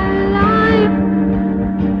my life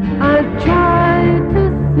I tried to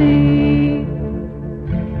see,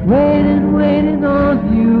 waiting on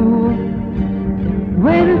you,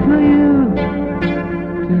 waiting for you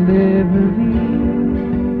to deliver me.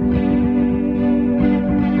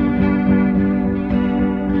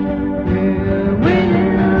 Yeah,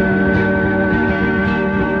 waiting on you,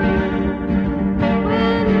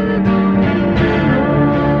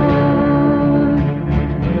 Lord.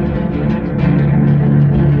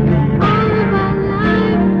 All of my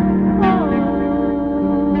life, oh,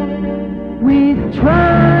 we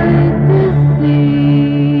tried to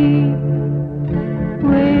see,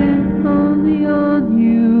 waiting only on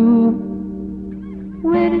you,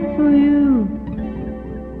 waiting for you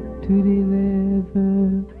to deliver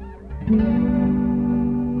me.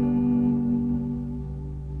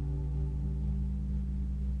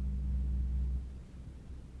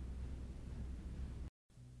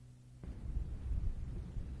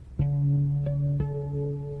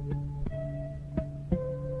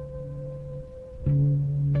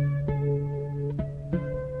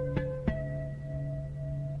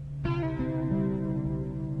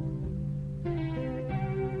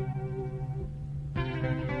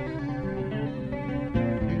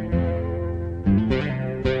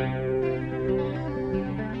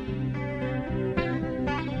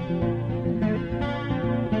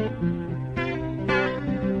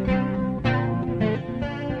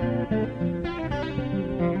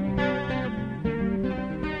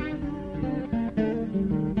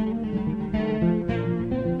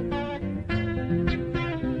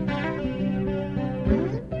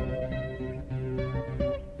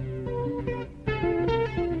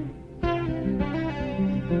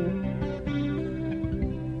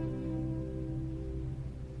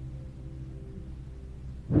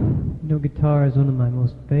 guitar is one of my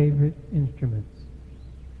most favorite instruments.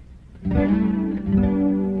 It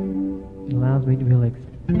allows me to be able to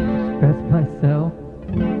express myself.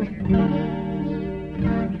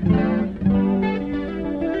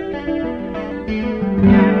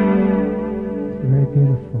 It's very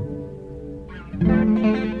beautiful.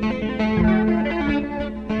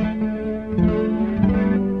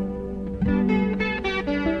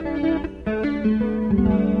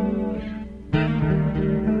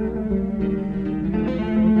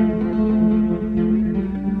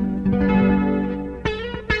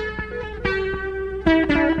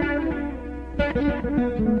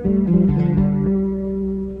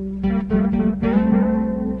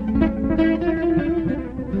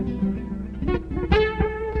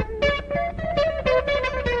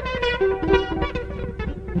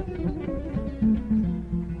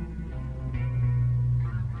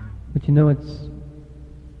 But you know, it's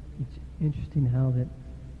interesting how that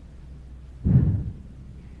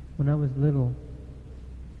when I was little,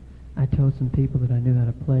 I told some people that I knew how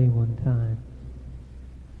to play one time.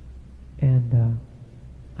 And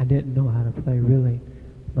I didn't know how to play, really.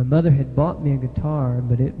 My mother had bought me a guitar,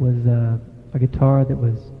 but it was a guitar that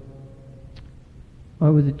was, well,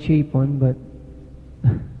 it was a cheap one, but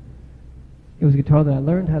it was a guitar that I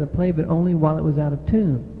learned how to play, but only while it was out of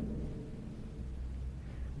tune.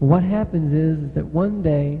 What happens is that one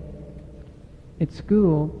day at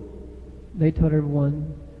school, they told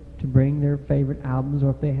everyone to bring their favorite albums, or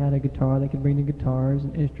if they had a guitar, they could bring the guitars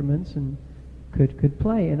and instruments and could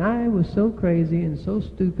play. And I was so crazy and so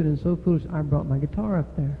stupid and so foolish, I brought my guitar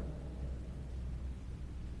up there.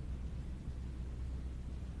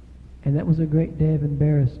 And that was a great day of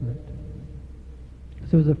embarrassment.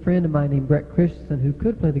 So there was a friend of mine named Brett Christensen who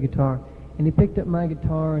could play the guitar. And he picked up my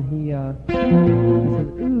guitar and he said,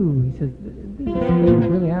 ooh, he says, this is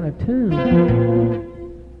really out of tune.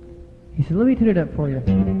 He said, let me tune it up for you.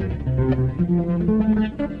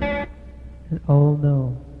 And oh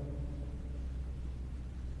no.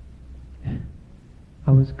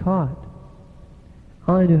 I was caught.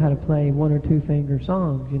 I only knew how to play one or two finger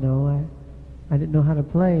songs, you know. I didn't know how to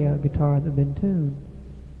play a guitar that had been tuned.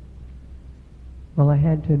 Well, I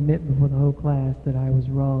had to admit before the whole class that I was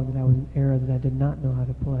wrong, that I was in error, that I did not know how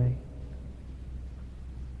to play.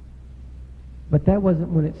 But that wasn't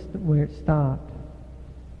where it stopped.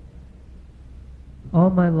 All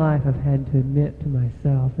my life I've had to admit to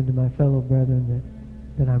myself and to my fellow brethren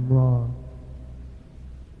that I'm wrong.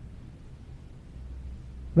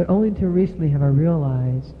 But only until recently have I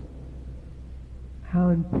realized how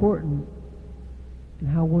important and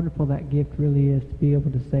how wonderful that gift really is, to be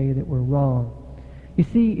able to say that we're wrong. You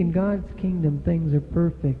see, in God's kingdom, things are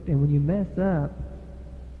perfect, and when you mess up,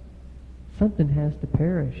 something has to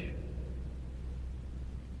perish.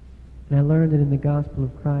 And I learned that in the gospel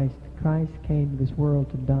of Christ, Christ came to this world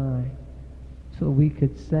to die so that we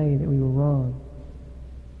could say that we were wrong.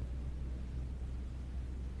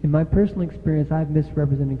 In my personal experience, I've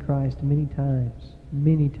misrepresented Christ many times,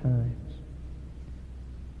 many times.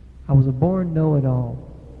 I was a born know-it-all.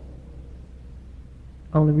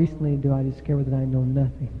 Only recently do I discover that I know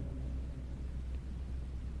nothing.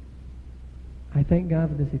 I thank God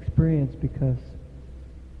for this experience, because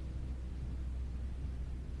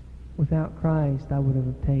without Christ I would have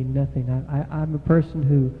obtained nothing. I'm a person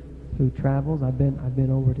who travels. I've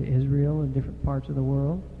been over to Israel and different parts of the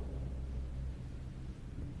world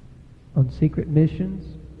on secret missions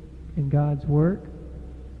in God's work.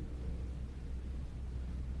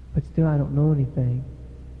 But still I don't know anything.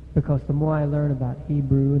 Because the more I learn about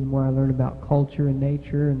Hebrew, and the more I learn about culture and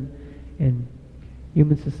nature and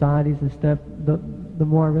human societies and stuff, the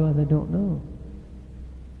more I realize I don't know.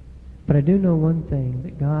 But I do know one thing,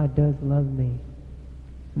 that God does love me.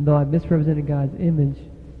 And though I've misrepresented God's image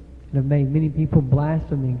and have made many people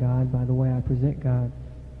blaspheme God by the way I present God,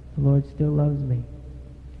 the Lord still loves me.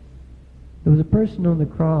 There was a person on the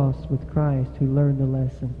cross with Christ who learned the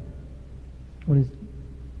lesson. On his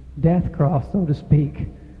death cross, so to speak.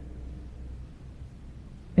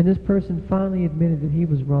 And this person finally admitted that he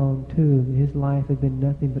was wrong too, that his life had been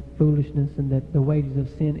nothing but foolishness, and that the wages of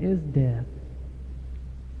sin is death.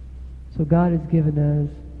 So God has given us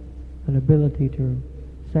an ability to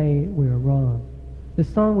say we are wrong. The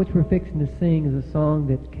song which we're fixing to sing is a song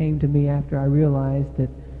that came to me after I realized that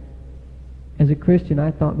as a Christian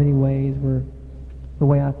I thought many ways were the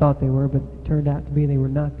way I thought they were, but it turned out to be they were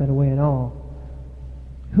not that way at all.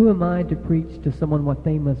 Who am I to preach to someone what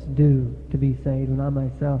they must do to be saved when I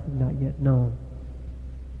myself have not yet known?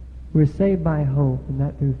 We're saved by hope, and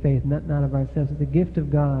that through faith, and that not of ourselves. It's a gift of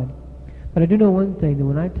God. But I do know one thing, that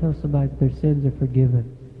when I tell somebody that their sins are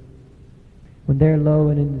forgiven, when they're low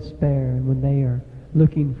and in despair, and when they are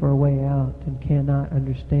looking for a way out and cannot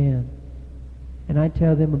understand. And I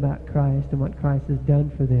tell them about Christ and what Christ has done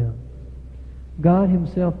for them. God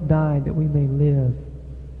himself died that we may live,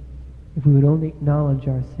 if we would only acknowledge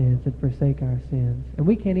our sins and forsake our sins. And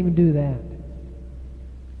we can't even do that,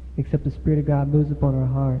 except the Spirit of God moves upon our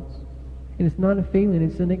hearts. And it's not a feeling,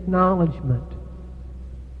 it's an acknowledgement.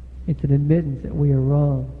 It's an admittance that we are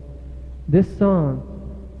wrong. This song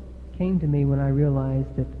came to me when I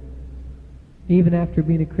realized that even after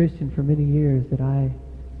being a Christian for many years, that I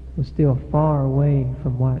was still far away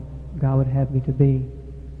from what God would have me to be.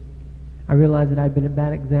 I realized that I'd been a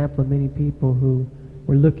bad example of many people who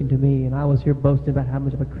were looking to me, and I was here boasting about how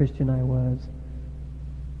much of a Christian I was.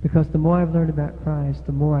 Because the more I've learned about Christ,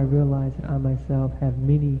 the more I realize that I myself have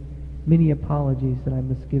many, many apologies that I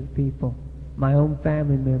must give people. My own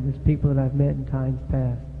family members, people that I've met in times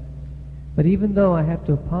past. But even though I have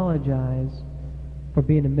to apologize for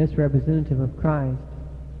being a misrepresentative of Christ,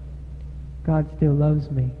 God still loves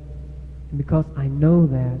me. And because I know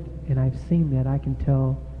that, and I've seen that, I can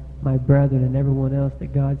tell my brethren and everyone else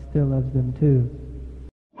that God still loves them too.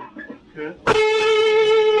 Good.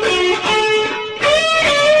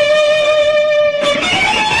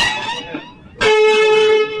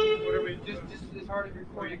 Whatever, just it's hard to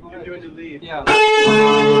record. You're doing the lead. Yeah.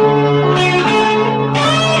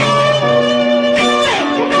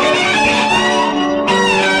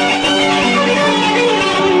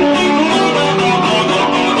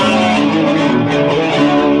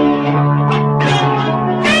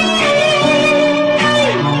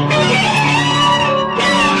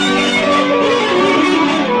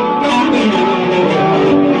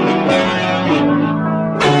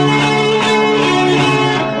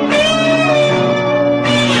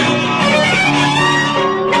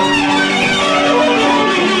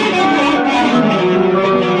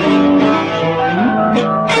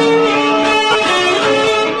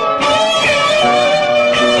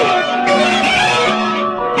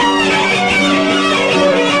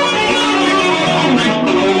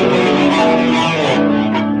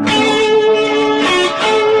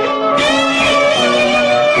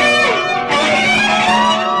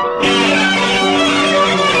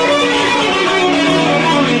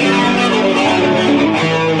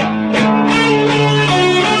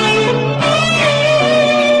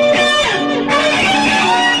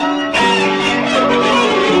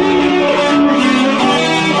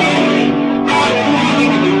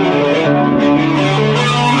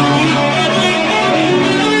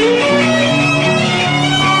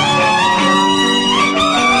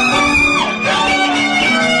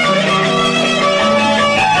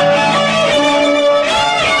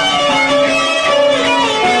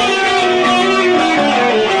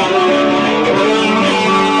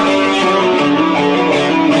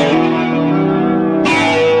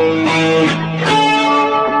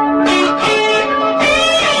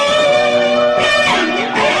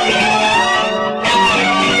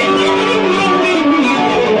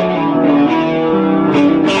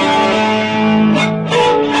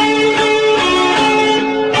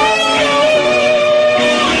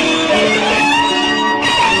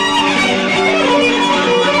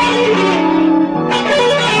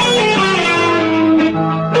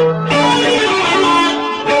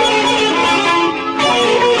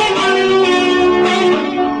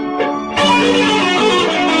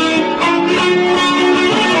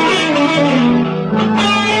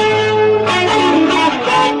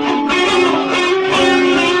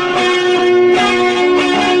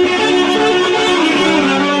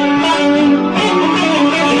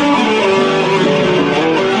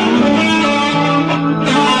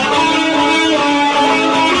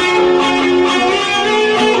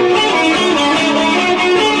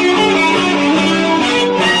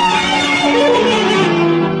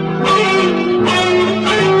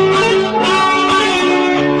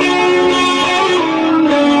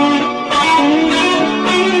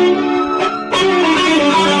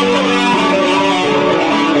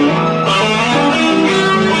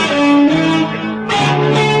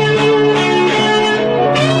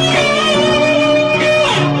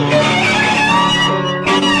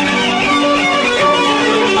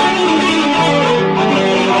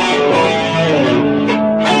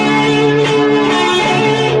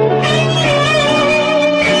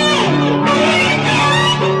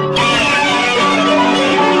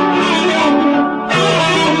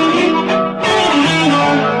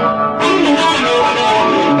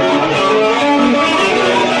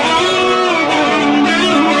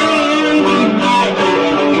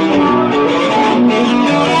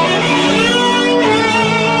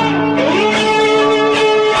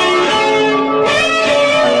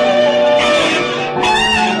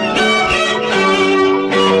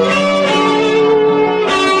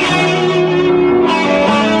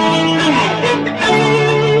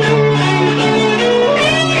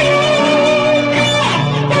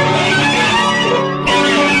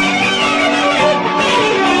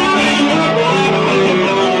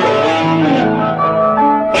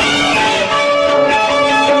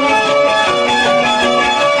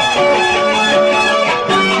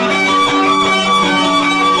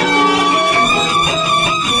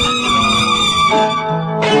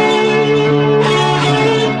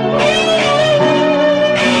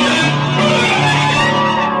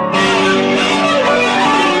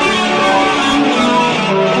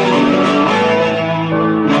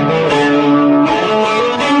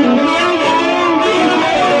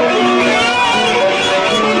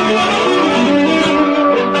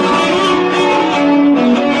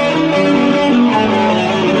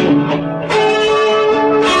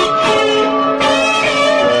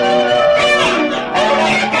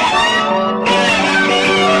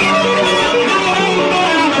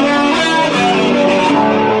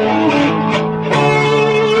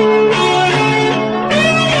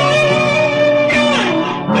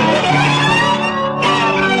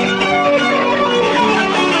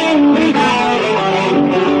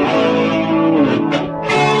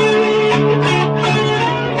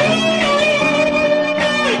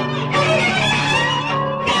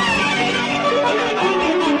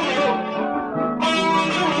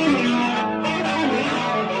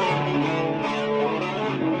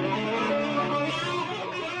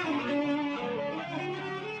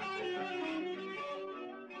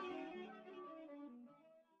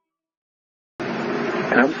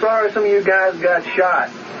 And I'm sorry some of you guys got shot.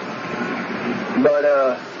 But,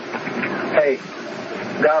 hey,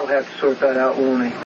 God will have to sort that out, won't he?